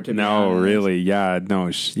up for. To be honest. Really. Yeah.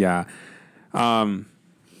 No. Yeah. I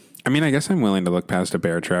mean, I guess I'm willing to look past a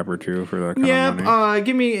bear trap or two for that kind of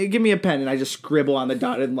money. Give me a pen and I just scribble on the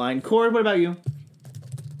dotted line. Cord, what about you?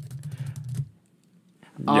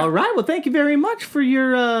 Yeah. All right. Well, thank you very much for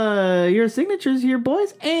your signatures here,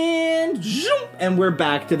 boys. And we're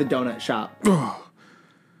back to the donut shop.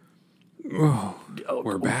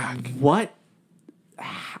 We're back. What?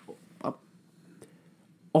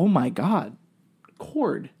 Oh my God,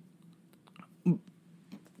 Cord.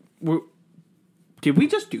 Did we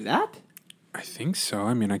just do that? I think so.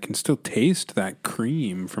 I mean, I can still taste that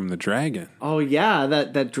cream from the dragon. Oh yeah,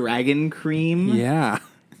 that dragon cream. Yeah.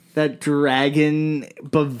 That dragon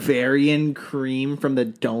Bavarian cream from the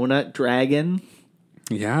donut dragon.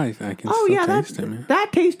 Yeah, I can still taste it. Man.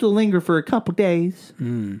 That taste will linger for a couple days.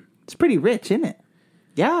 It's pretty rich, isn't it?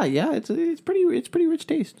 Yeah, it's pretty rich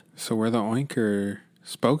taste. So we're the Oinker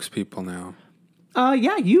spokespeople now.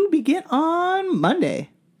 Yeah, you begin on Monday.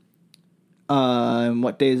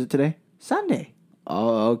 What day is it today? Sunday.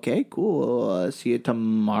 Oh, okay, cool. See you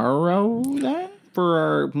tomorrow then for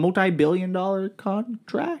our multi-billion-dollar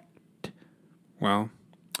contract. Well,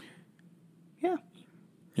 yeah.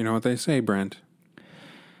 You know what they say, Brent.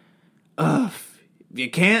 If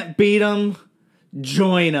you can't beat them,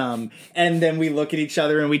 join them. And then we look at each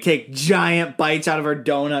other and we take giant bites out of our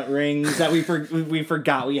donut rings that we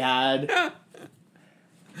forgot we had.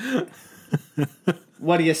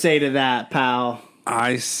 What do you say to that, pal?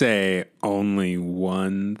 I say only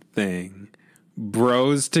one thing.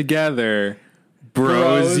 Bros together.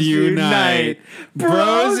 Bros unite.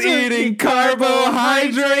 Bros eating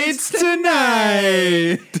carbohydrates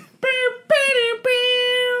tonight.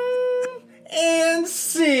 And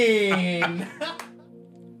scene.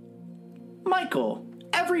 Michael,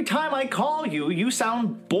 every time I call you, you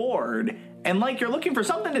sound bored and like you're looking for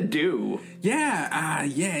something to do. Yeah,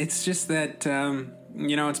 it's just that,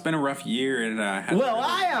 it's been a rough year. Well,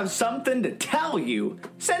 I have something to tell you.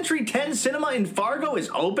 Century 10 Cinema in Fargo is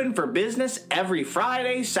open for business every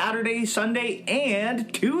Friday, Saturday, Sunday,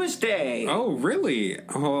 and Tuesday. Oh, really?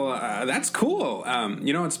 Well, that's cool.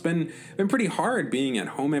 It's been pretty hard being at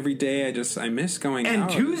home every day. I miss going out. And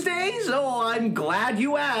Tuesdays? Oh, I'm glad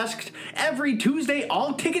you asked. Every Tuesday,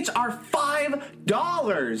 all tickets are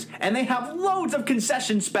 $5, and they have loads of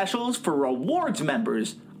concession specials for rewards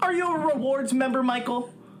members. Are you a rewards member,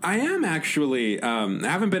 Michael? I am actually. I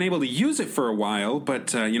haven't been able to use it for a while,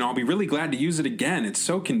 but I'll be really glad to use it again. It's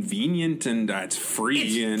so convenient and it's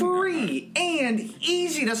free. It's free and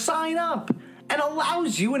easy to sign up, and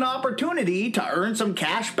allows you an opportunity to earn some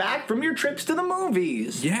cash back from your trips to the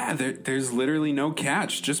movies. Yeah, there's literally no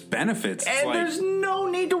catch, just benefits. And there's no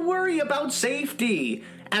need to worry about safety,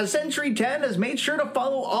 as Century 10 has made sure to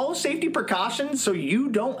follow all safety precautions so you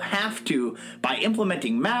don't have to, by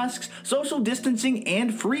implementing masks, social distancing,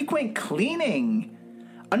 and frequent cleaning.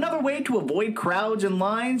 Another way to avoid crowds and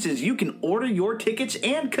lines is you can order your tickets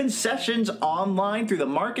and concessions online through the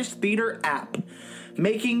Marcus Theater app,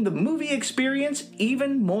 making the movie experience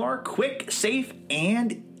even more quick, safe,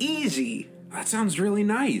 and easy. That sounds really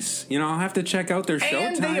nice. I'll have to check out their show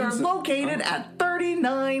times. And they are located at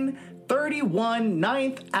 3931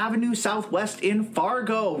 9th Avenue Southwest in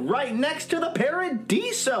Fargo, right next to the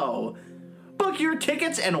Paradiso. Book your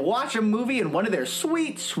tickets and watch a movie in one of their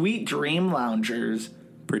sweet, sweet dream loungers.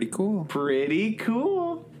 Pretty cool. Pretty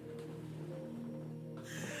cool.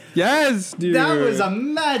 Yes, dude. That was a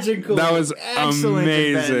magical, excellent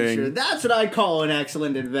amazing adventure. That's what I call an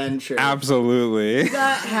excellent adventure. Absolutely.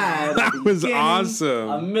 That had that was awesome.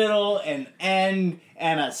 A middle, an end,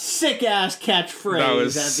 and a sick-ass catchphrase. That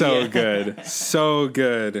was so good. So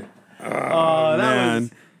good. Oh,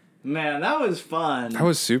 man. That was fun. That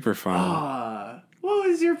was super fun. What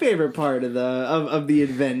was your favorite part of the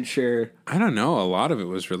adventure? I don't know. A lot of it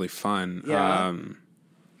was really fun. Yeah.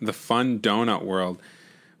 The fun donut world,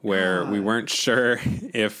 where we weren't sure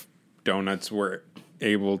if donuts were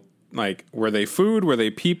able, were they food, were they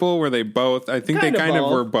people, were they both? I think they kind of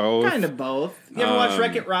were both. Kind of both. You ever watch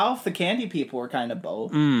Wreck-It Ralph? The candy people were kind of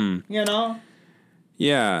both.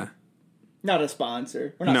 Yeah. Not a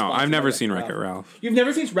sponsor. We're not No, I've never Wreck-It seen Ralph. Wreck-It Ralph. You've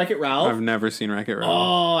never seen Wreck-It Ralph? I've never seen Wreck-It Ralph.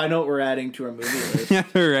 Oh, I know what we're adding to our movie list. Yeah,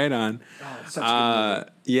 right on. Oh, it's such a good movie.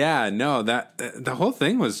 Yeah, no, the whole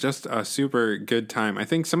thing was just a super good time. I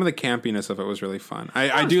think some of the campiness of it was really fun.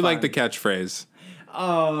 I do like the catchphrase.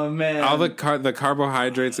 Oh man! All the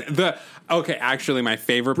carbohydrates. Actually, my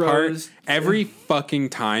favorite Bros. part. Every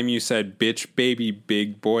fucking time you said "bitch, baby,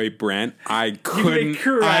 big boy, Brent," I couldn't.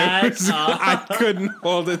 I couldn't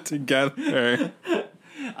hold it together.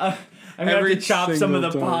 I'm gonna have to chop some of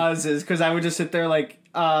the pauses because I would just sit there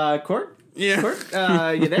Court. Yeah. Court,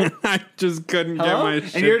 you there? I just couldn't Hello? get my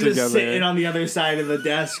shit and you're together. just sitting on the other side of the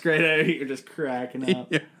desk, right? You're just cracking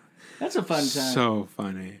up. Yeah. That's a fun time. So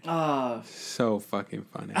funny. So fucking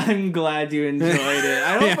funny. I'm glad you enjoyed it.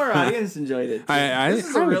 I hope our audience enjoyed it. Too. I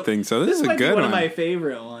would think so. This is a good one. one. Of my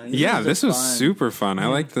favorite ones. This was fun. super fun. I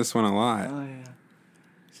liked this one a lot. Oh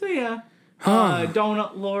yeah. So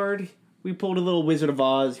Donut Lord, we pulled a little Wizard of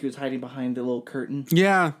Oz. He was hiding behind a little curtain.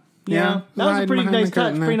 Yeah. That was a pretty nice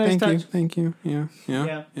touch. Pretty nice touch. Thank you. Yeah.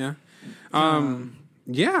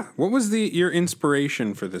 Yeah. What was your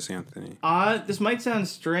inspiration for this, Anthony? This might sound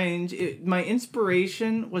strange. My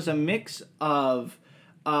inspiration was a mix of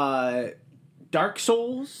Dark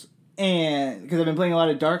Souls, and because I've been playing a lot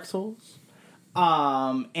of Dark Souls,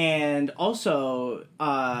 and also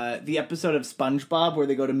the episode of SpongeBob where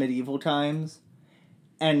they go to medieval times,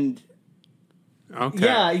 and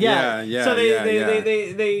okay, yeah. So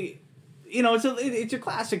they it's a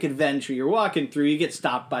classic adventure. You're walking through, you get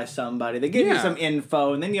stopped by somebody, they give you some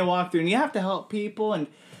info, and then you walk through and you have to help people, and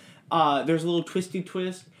there's a little twisty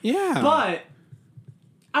twist. Yeah. But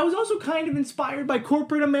I was also kind of inspired by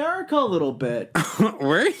corporate America a little bit.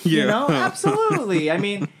 Were you? Absolutely. I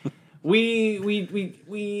mean,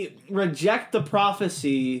 we reject the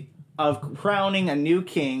prophecy of crowning a new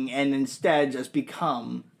king and instead just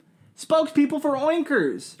become spokespeople for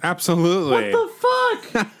oinkers. Absolutely. What the fuck?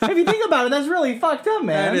 If you think about it, that's really fucked up,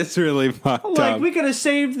 man. That is really fucked up. Like, we could have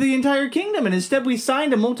saved the entire kingdom, and instead we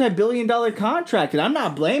signed a multi-billion-dollar contract, and I'm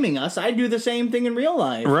not blaming us. I do the same thing in real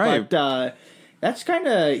life. Right. But that's kind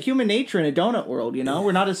of human nature in a donut world,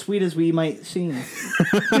 We're not as sweet as we might seem.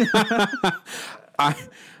 I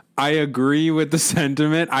agree with the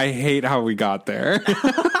sentiment. I hate how we got there.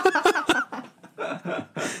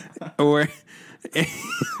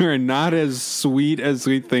 We're not as sweet as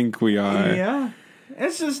we think we are. Yeah.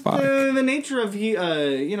 It's just the nature of,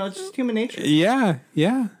 it's just human nature. Yeah.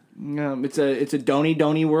 It's a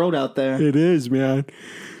donny world out there. It is, man.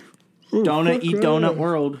 Donut eat donut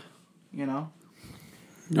world. You know.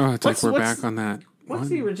 Oh, it's like we're back on that. What's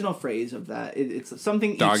the original phrase of that? It's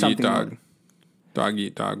something Dog eat something. eat dog. Dog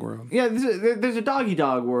eat dog world. Yeah, there's a doggy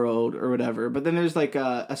dog world or whatever, but then there's like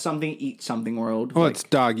a something eat something world. Oh, like, it's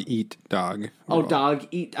dog eat dog. Oh, dog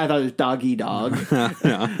eat. I thought it was doggy dog. All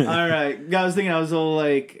right, I was thinking I was all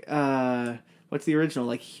like, what's the original?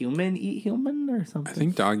 Like human eat human or something? I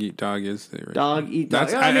think dog eat dog is the original. Dog eat dog.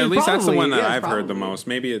 That's, I mean, at least that's the probably, one that yeah, I've heard the probably. most.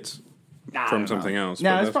 Maybe it's I from don't something know. else. No,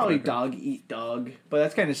 but it's that's what probably I've heard. dog eat dog, but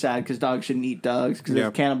that's kind of sad because dogs shouldn't eat dogs because Yeah.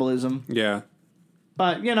 of cannibalism. Yeah.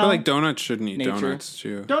 But you know, But like donuts shouldn't eat nature. donuts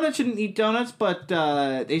too. Donuts shouldn't eat donuts, but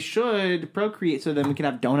they should procreate so then we can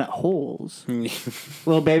have donut holes.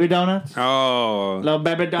 Little baby donuts. Oh. Little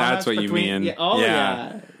baby donuts. That's what you mean. Yeah. Oh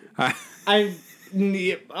Yeah. yeah.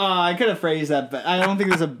 I could have phrased that, but I don't think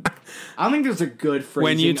there's a good phrasing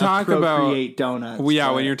When you talk of about procreate donuts. Well, yeah,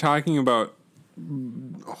 but- when you're talking about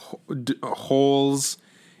holes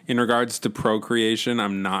in regards to procreation,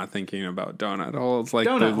 I'm not thinking about donut holes like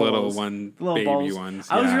Donut the little holes. one, Little baby balls. ones.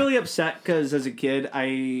 I was yeah. really upset because as a kid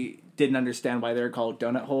I didn't understand why they're called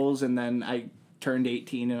donut holes, and then I turned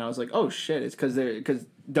 18 and I was like, oh shit, it's because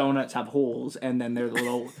donuts have holes, and then they're the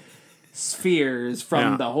little spheres from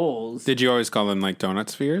Yeah. the holes. Did you always call them like donut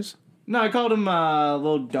spheres? No, I called them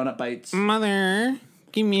little donut bites. Mother,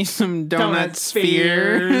 give me some Donut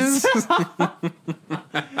spheres.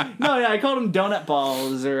 No, yeah, I called them donut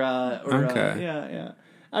balls or Okay. yeah.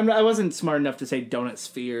 I wasn't smart enough to say donut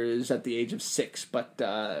spheres at the age of 6, but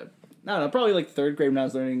I don't know, probably like 3rd grade when I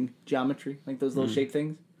was learning geometry, like those little shape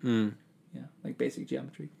things. Yeah, like basic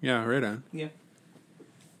geometry. Yeah, right on. Yeah.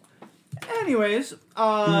 Anyways,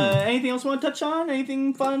 anything else you want to touch on?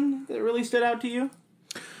 Anything fun that really stood out to you?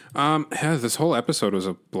 Yeah, this whole episode was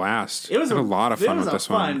a blast. It was I had a lot of fun with this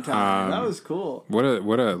one. It was a fun time. That was cool. What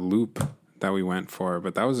a loop that we went for,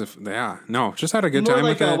 but that was just had a good More time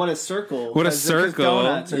like with it. what a circle. What a 'cause circle.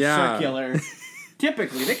 Donuts are Yeah. circular.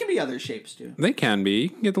 Typically, they can be other shapes too. They can be. You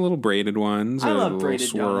can get the little braided ones. I or love the little braided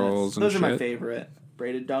swirls donuts. and Those are my shit. favorite.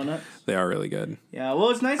 Braided donuts. They are really good. Yeah, well,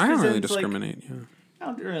 it's nice I because don't really it's like, discriminate. Yeah. I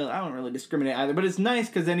don't really discriminate either, but it's nice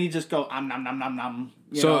because then you just go nom nom nom nom.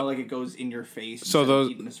 You So- know, like it goes in your face. so instead of those-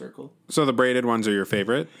 eating a circle. So the braided ones are your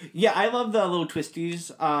favorite? Yeah, I love the little twisties.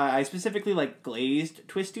 I specifically like glazed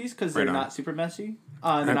twisties because they're Right on. not super messy.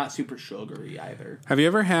 They're not super sugary either. Have you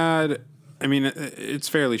ever had? I mean, it's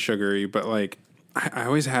fairly sugary, but like I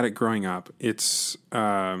always had it growing up. It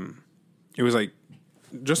was like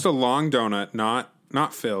just a long donut,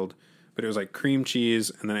 not filled, but it was like cream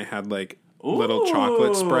cheese, and then it had like little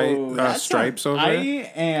chocolate stripes over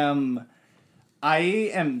it. I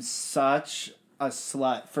am such a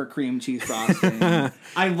slut for cream cheese frosting.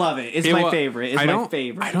 I love it. It's my favorite. It's my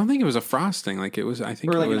favorite. I don't think it was a frosting. Like it was. I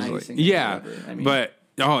think Or it like an was icing like or yeah. whatever. I mean- But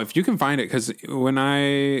if you can find it, because when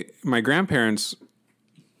my grandparents.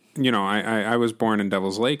 I was born in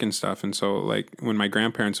Devil's Lake and stuff, and so like when my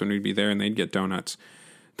grandparents, when we'd be there and they'd get donuts,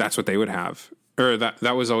 that's what they would have, or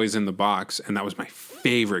that was always in the box, and that was my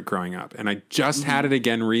favorite growing up. And I just had it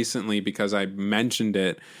again recently because I mentioned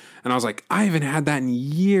it, and I was like, I haven't had that in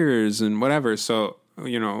years and whatever. So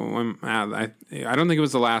when, I don't think it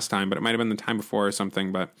was the last time, but it might have been the time before or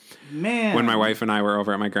something. But Man, when my wife and I were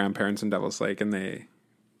over at my grandparents in Devil's Lake, and they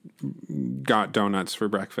got donuts for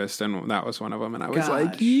breakfast, and that was one of them, and I was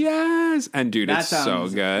like, yes. And dude, it's so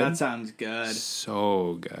good. That sounds good.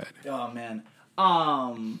 So good. Oh man.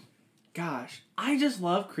 Gosh, I just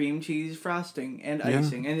love cream cheese frosting and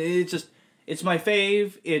icing, and it's my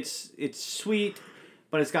fave. It's sweet,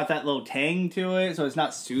 but it's got that little tang to it, so it's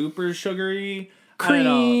not super sugary.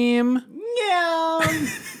 Cream. Yeah.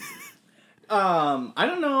 I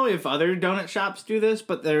don't know if other donut shops do this,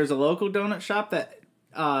 but there's a local donut shop that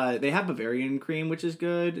they have Bavarian cream, which is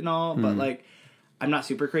good and all, but like I'm not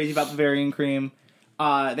super crazy about Bavarian cream.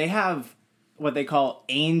 They have what they call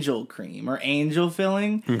angel cream or angel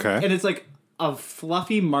filling. Okay. And it's like a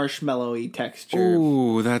fluffy marshmallowy texture.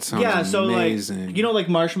 Ooh, that sounds So amazing. like like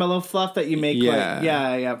marshmallow fluff that you make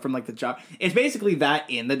Yeah. from like the jar. It's basically that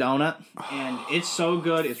in the donut, and it's so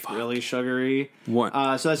good. It's really sugary. What?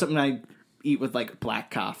 So that's something I eat with like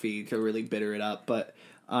black coffee to really bitter it up. But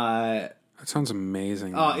that sounds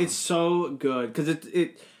amazing. it's so good because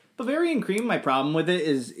it Bavarian cream. My problem with it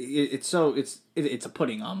is it's a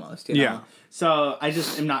pudding almost. You know? Yeah. So I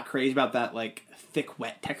just am not crazy about that like thick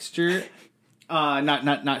wet texture.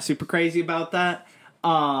 Not super crazy about that.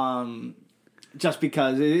 Just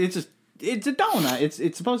because it's a donut.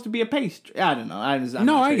 It's supposed to be a pastry. I don't know.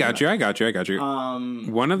 I got you.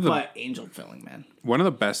 One of the but angel filling, man. one of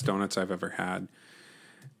the best donuts I've ever had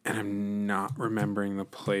and I'm not remembering the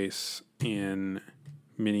place in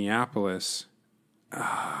Minneapolis.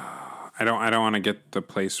 I don't want to get the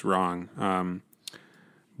place wrong.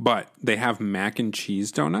 But they have mac and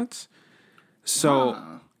cheese donuts.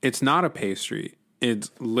 So it's not a pastry.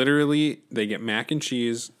 It's literally, they get mac and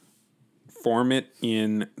cheese, form it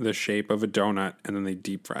in the shape of a donut, and then they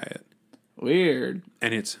deep fry it. Weird.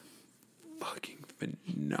 And it's fucking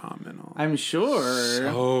phenomenal. I'm sure.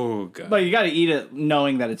 So good. But you got to eat it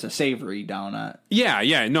knowing that it's a savory donut.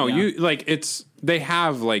 Yeah. No, you like they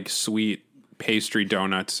have like sweet pastry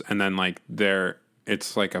donuts, and then like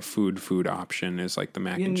it's like a food option is like the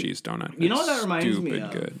mac and cheese donut. You know what that reminds me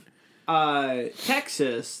of? Good.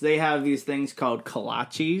 Texas, they have these things called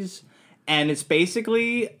kolaches, and it's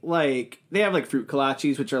basically like they have like fruit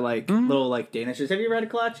kolaches, which are like little like danishes. Have you ever had a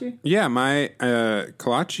kolache? Yeah, my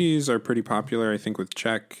kolaches are pretty popular, I think, with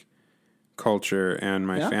Czech culture, and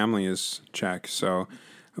my family is Czech, so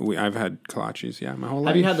I've had kolaches, my whole life.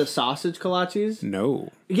 Have you had the sausage kolaches?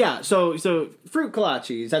 No. Yeah, so fruit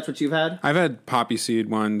kolaches, that's what you've had? I've had poppy seed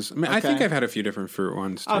ones. I mean, I think I've had a few different fruit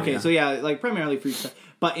ones, too. Okay, so like primarily fruit stuff.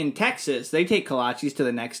 But in Texas, they take kolaches to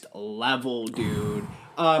the next level, dude.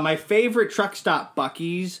 My favorite truck stop,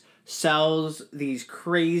 Buc-ee's, sells these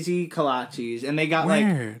crazy kolaches, and they got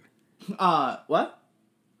Weird. What?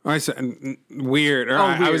 I said weird. Or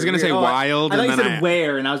Weird, I was going to say wild. I thought and you then said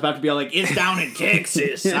where, and I was about to be like, it's down in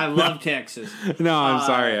Texas. I love Texas. No, I'm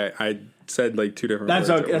sorry. I said like two different words.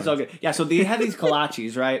 That's okay. Yeah, so they had these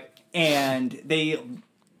kolaches, right? And they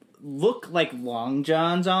look like Long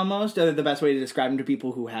Johns almost. The best way to describe them to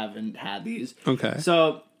people who haven't had these. Okay.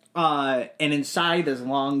 So, and inside this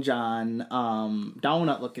Long John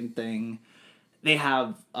donut looking thing, they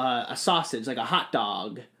have a sausage, like a hot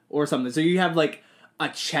dog or something. So you have like a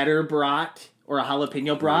cheddar brat or a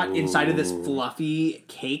jalapeno brat inside of this fluffy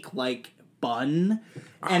cake-like bun,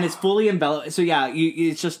 and it's fully enveloped. So yeah,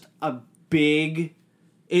 it's just a big.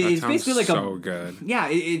 It's basically like so good. Yeah,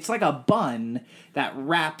 it's like a bun that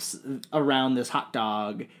wraps around this hot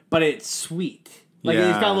dog, but it's sweet. Like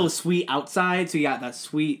it's got a little sweet outside, so you got that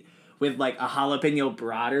sweet with like a jalapeno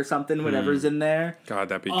brat or something, whatever's in there. God,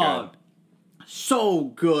 that'd be good. So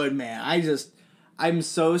good, man. I'm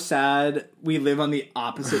so sad we live on the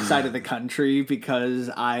opposite side of the country,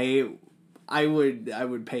 because I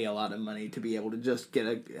would pay a lot of money to be able to just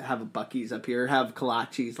have a Buc-ee's up here, have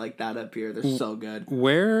kolaches like that up here. They're so good.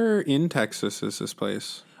 Where in Texas is this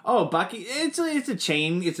place? Oh, Buc-ee, it's a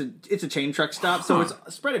chain. It's a chain truck stop, so it's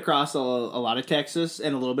spread across a lot of Texas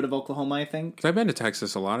and a little bit of Oklahoma, I think. 'Cause I've been to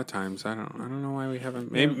Texas a lot of times. I don't know why we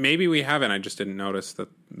haven't. Maybe we haven't. I just didn't notice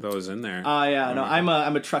those in there. No, I'm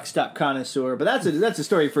a truck stop connoisseur, but that's a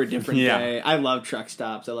story for a different day. I love truck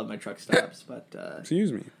stops. I love my truck stops, but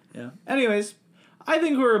excuse me. Yeah. Anyways, I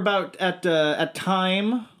think we're about at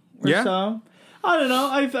time or so. I don't know.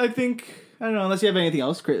 I think I don't know, unless you have anything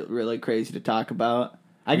else really crazy to talk about.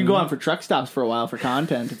 I can go on for truck stops for a while for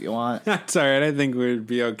content if you want. That's all right. I think we'd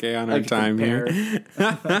be okay on our time here.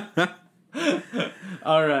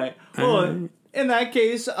 All right. Well, in that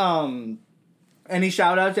case, any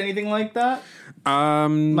shout outs, anything like that?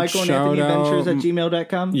 Michael and Anthony Adventures at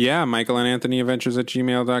gmail.com. Yeah, Michael and Anthony Adventures at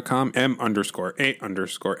gmail.com.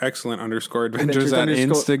 M_A_excellent_adventures at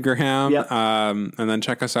Instagram. Yep. And then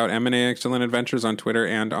check us out, M&A Excellent Adventures on Twitter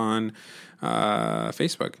and on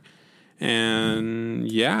Facebook.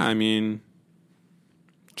 And yeah, I mean,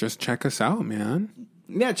 just check us out, man.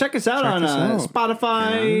 Yeah, check us out on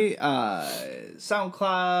Spotify,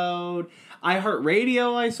 SoundCloud,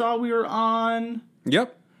 iHeartRadio. I saw we were on.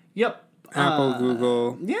 Yep. Apple,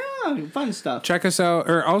 Google. Yeah, fun stuff. Check us out,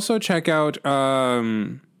 or also check out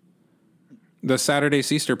the Saturday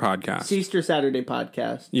Seaster podcast. Seaster Saturday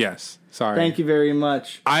podcast. Yes. Sorry. Thank you very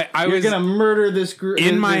much. You're going to murder this group.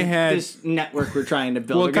 In my head. This network we're trying to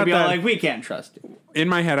build. We're going to be all like, we can't trust it. In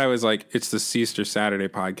my head, I was like, it's the Seaster Saturday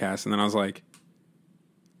podcast. And then I was like,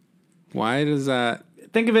 why does that...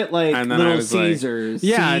 Think of it like Little Caesars.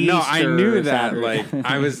 Like, yeah, no, I knew that. Saturday. Like,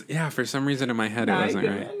 I was... Yeah, for some reason in my head, it wasn't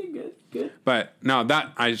right. Good. But no,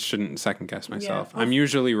 that I shouldn't second guess myself. Yeah, I'm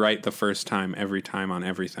usually right the first time, every time on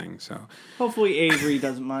everything. So hopefully Avery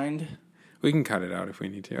doesn't mind. We can cut it out if we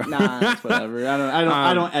need to. Nah, that's whatever.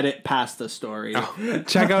 I don't edit past the story.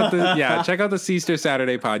 Check out the Seaster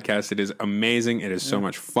Saturday podcast. It is amazing. It is so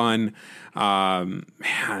much fun. Man,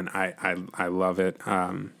 I love it.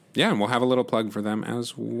 And we'll have a little plug for them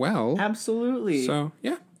as well. Absolutely.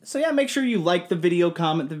 So yeah, make sure you like the video,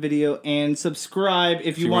 comment the video, and subscribe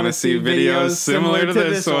if you want to see videos similar to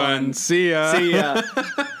this one. See ya.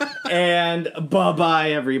 And bye-bye,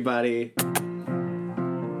 everybody.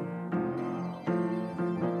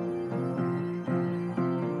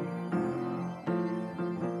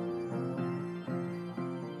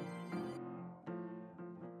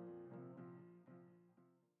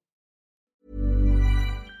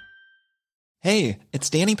 Hey, it's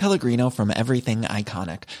Danny Pellegrino from Everything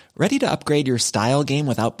Iconic. Ready to upgrade your style game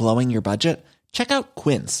without blowing your budget? Check out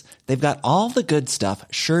Quince. They've got all the good stuff,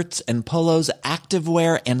 shirts and polos,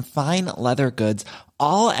 activewear, and fine leather goods,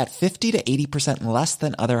 all at 50 to 80% less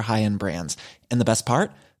than other high-end brands. And the best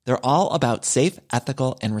part? They're all about safe,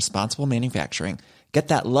 ethical, and responsible manufacturing. Get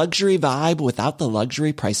that luxury vibe without the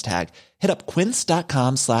luxury price tag. Hit up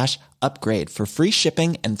quince.com/upgrade for free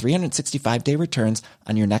shipping and 365-day returns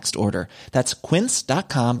on your next order. That's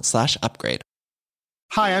quince.com/upgrade.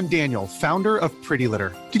 Hi, I'm Daniel, founder of Pretty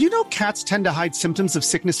Litter. Did you know cats tend to hide symptoms of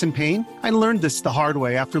sickness and pain? I learned this the hard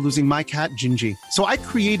way after losing my cat, Gingy. So I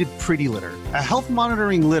created Pretty Litter, a health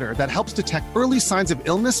monitoring litter that helps detect early signs of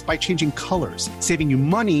illness by changing colors, saving you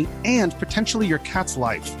money and potentially your cat's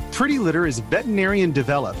life. Pretty Litter is veterinarian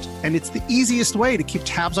developed, and it's the easiest way to keep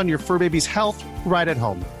tabs on your fur baby's health right at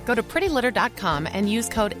home. Go to prettylitter.com and use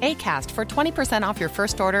code ACAST for 20% off your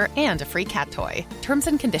first order and a free cat toy. Terms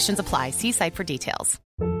and conditions apply. See site for details.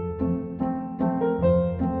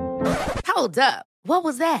 Hold up. What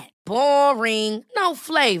was that? Boring. No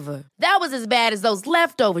flavor. That was as bad as those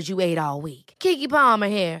leftovers you ate all week. Keke Palmer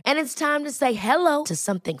here, and it's time to say hello to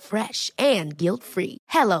something fresh and guilt-free.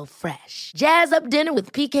 HelloFresh. Jazz up dinner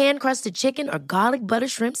with pecan-crusted chicken or garlic butter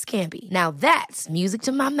shrimp scampi. Now that's music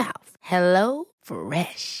to my mouth.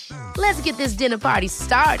 HelloFresh. Let's get this dinner party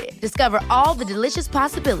started. Discover all the delicious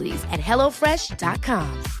possibilities at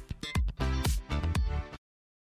HelloFresh.com.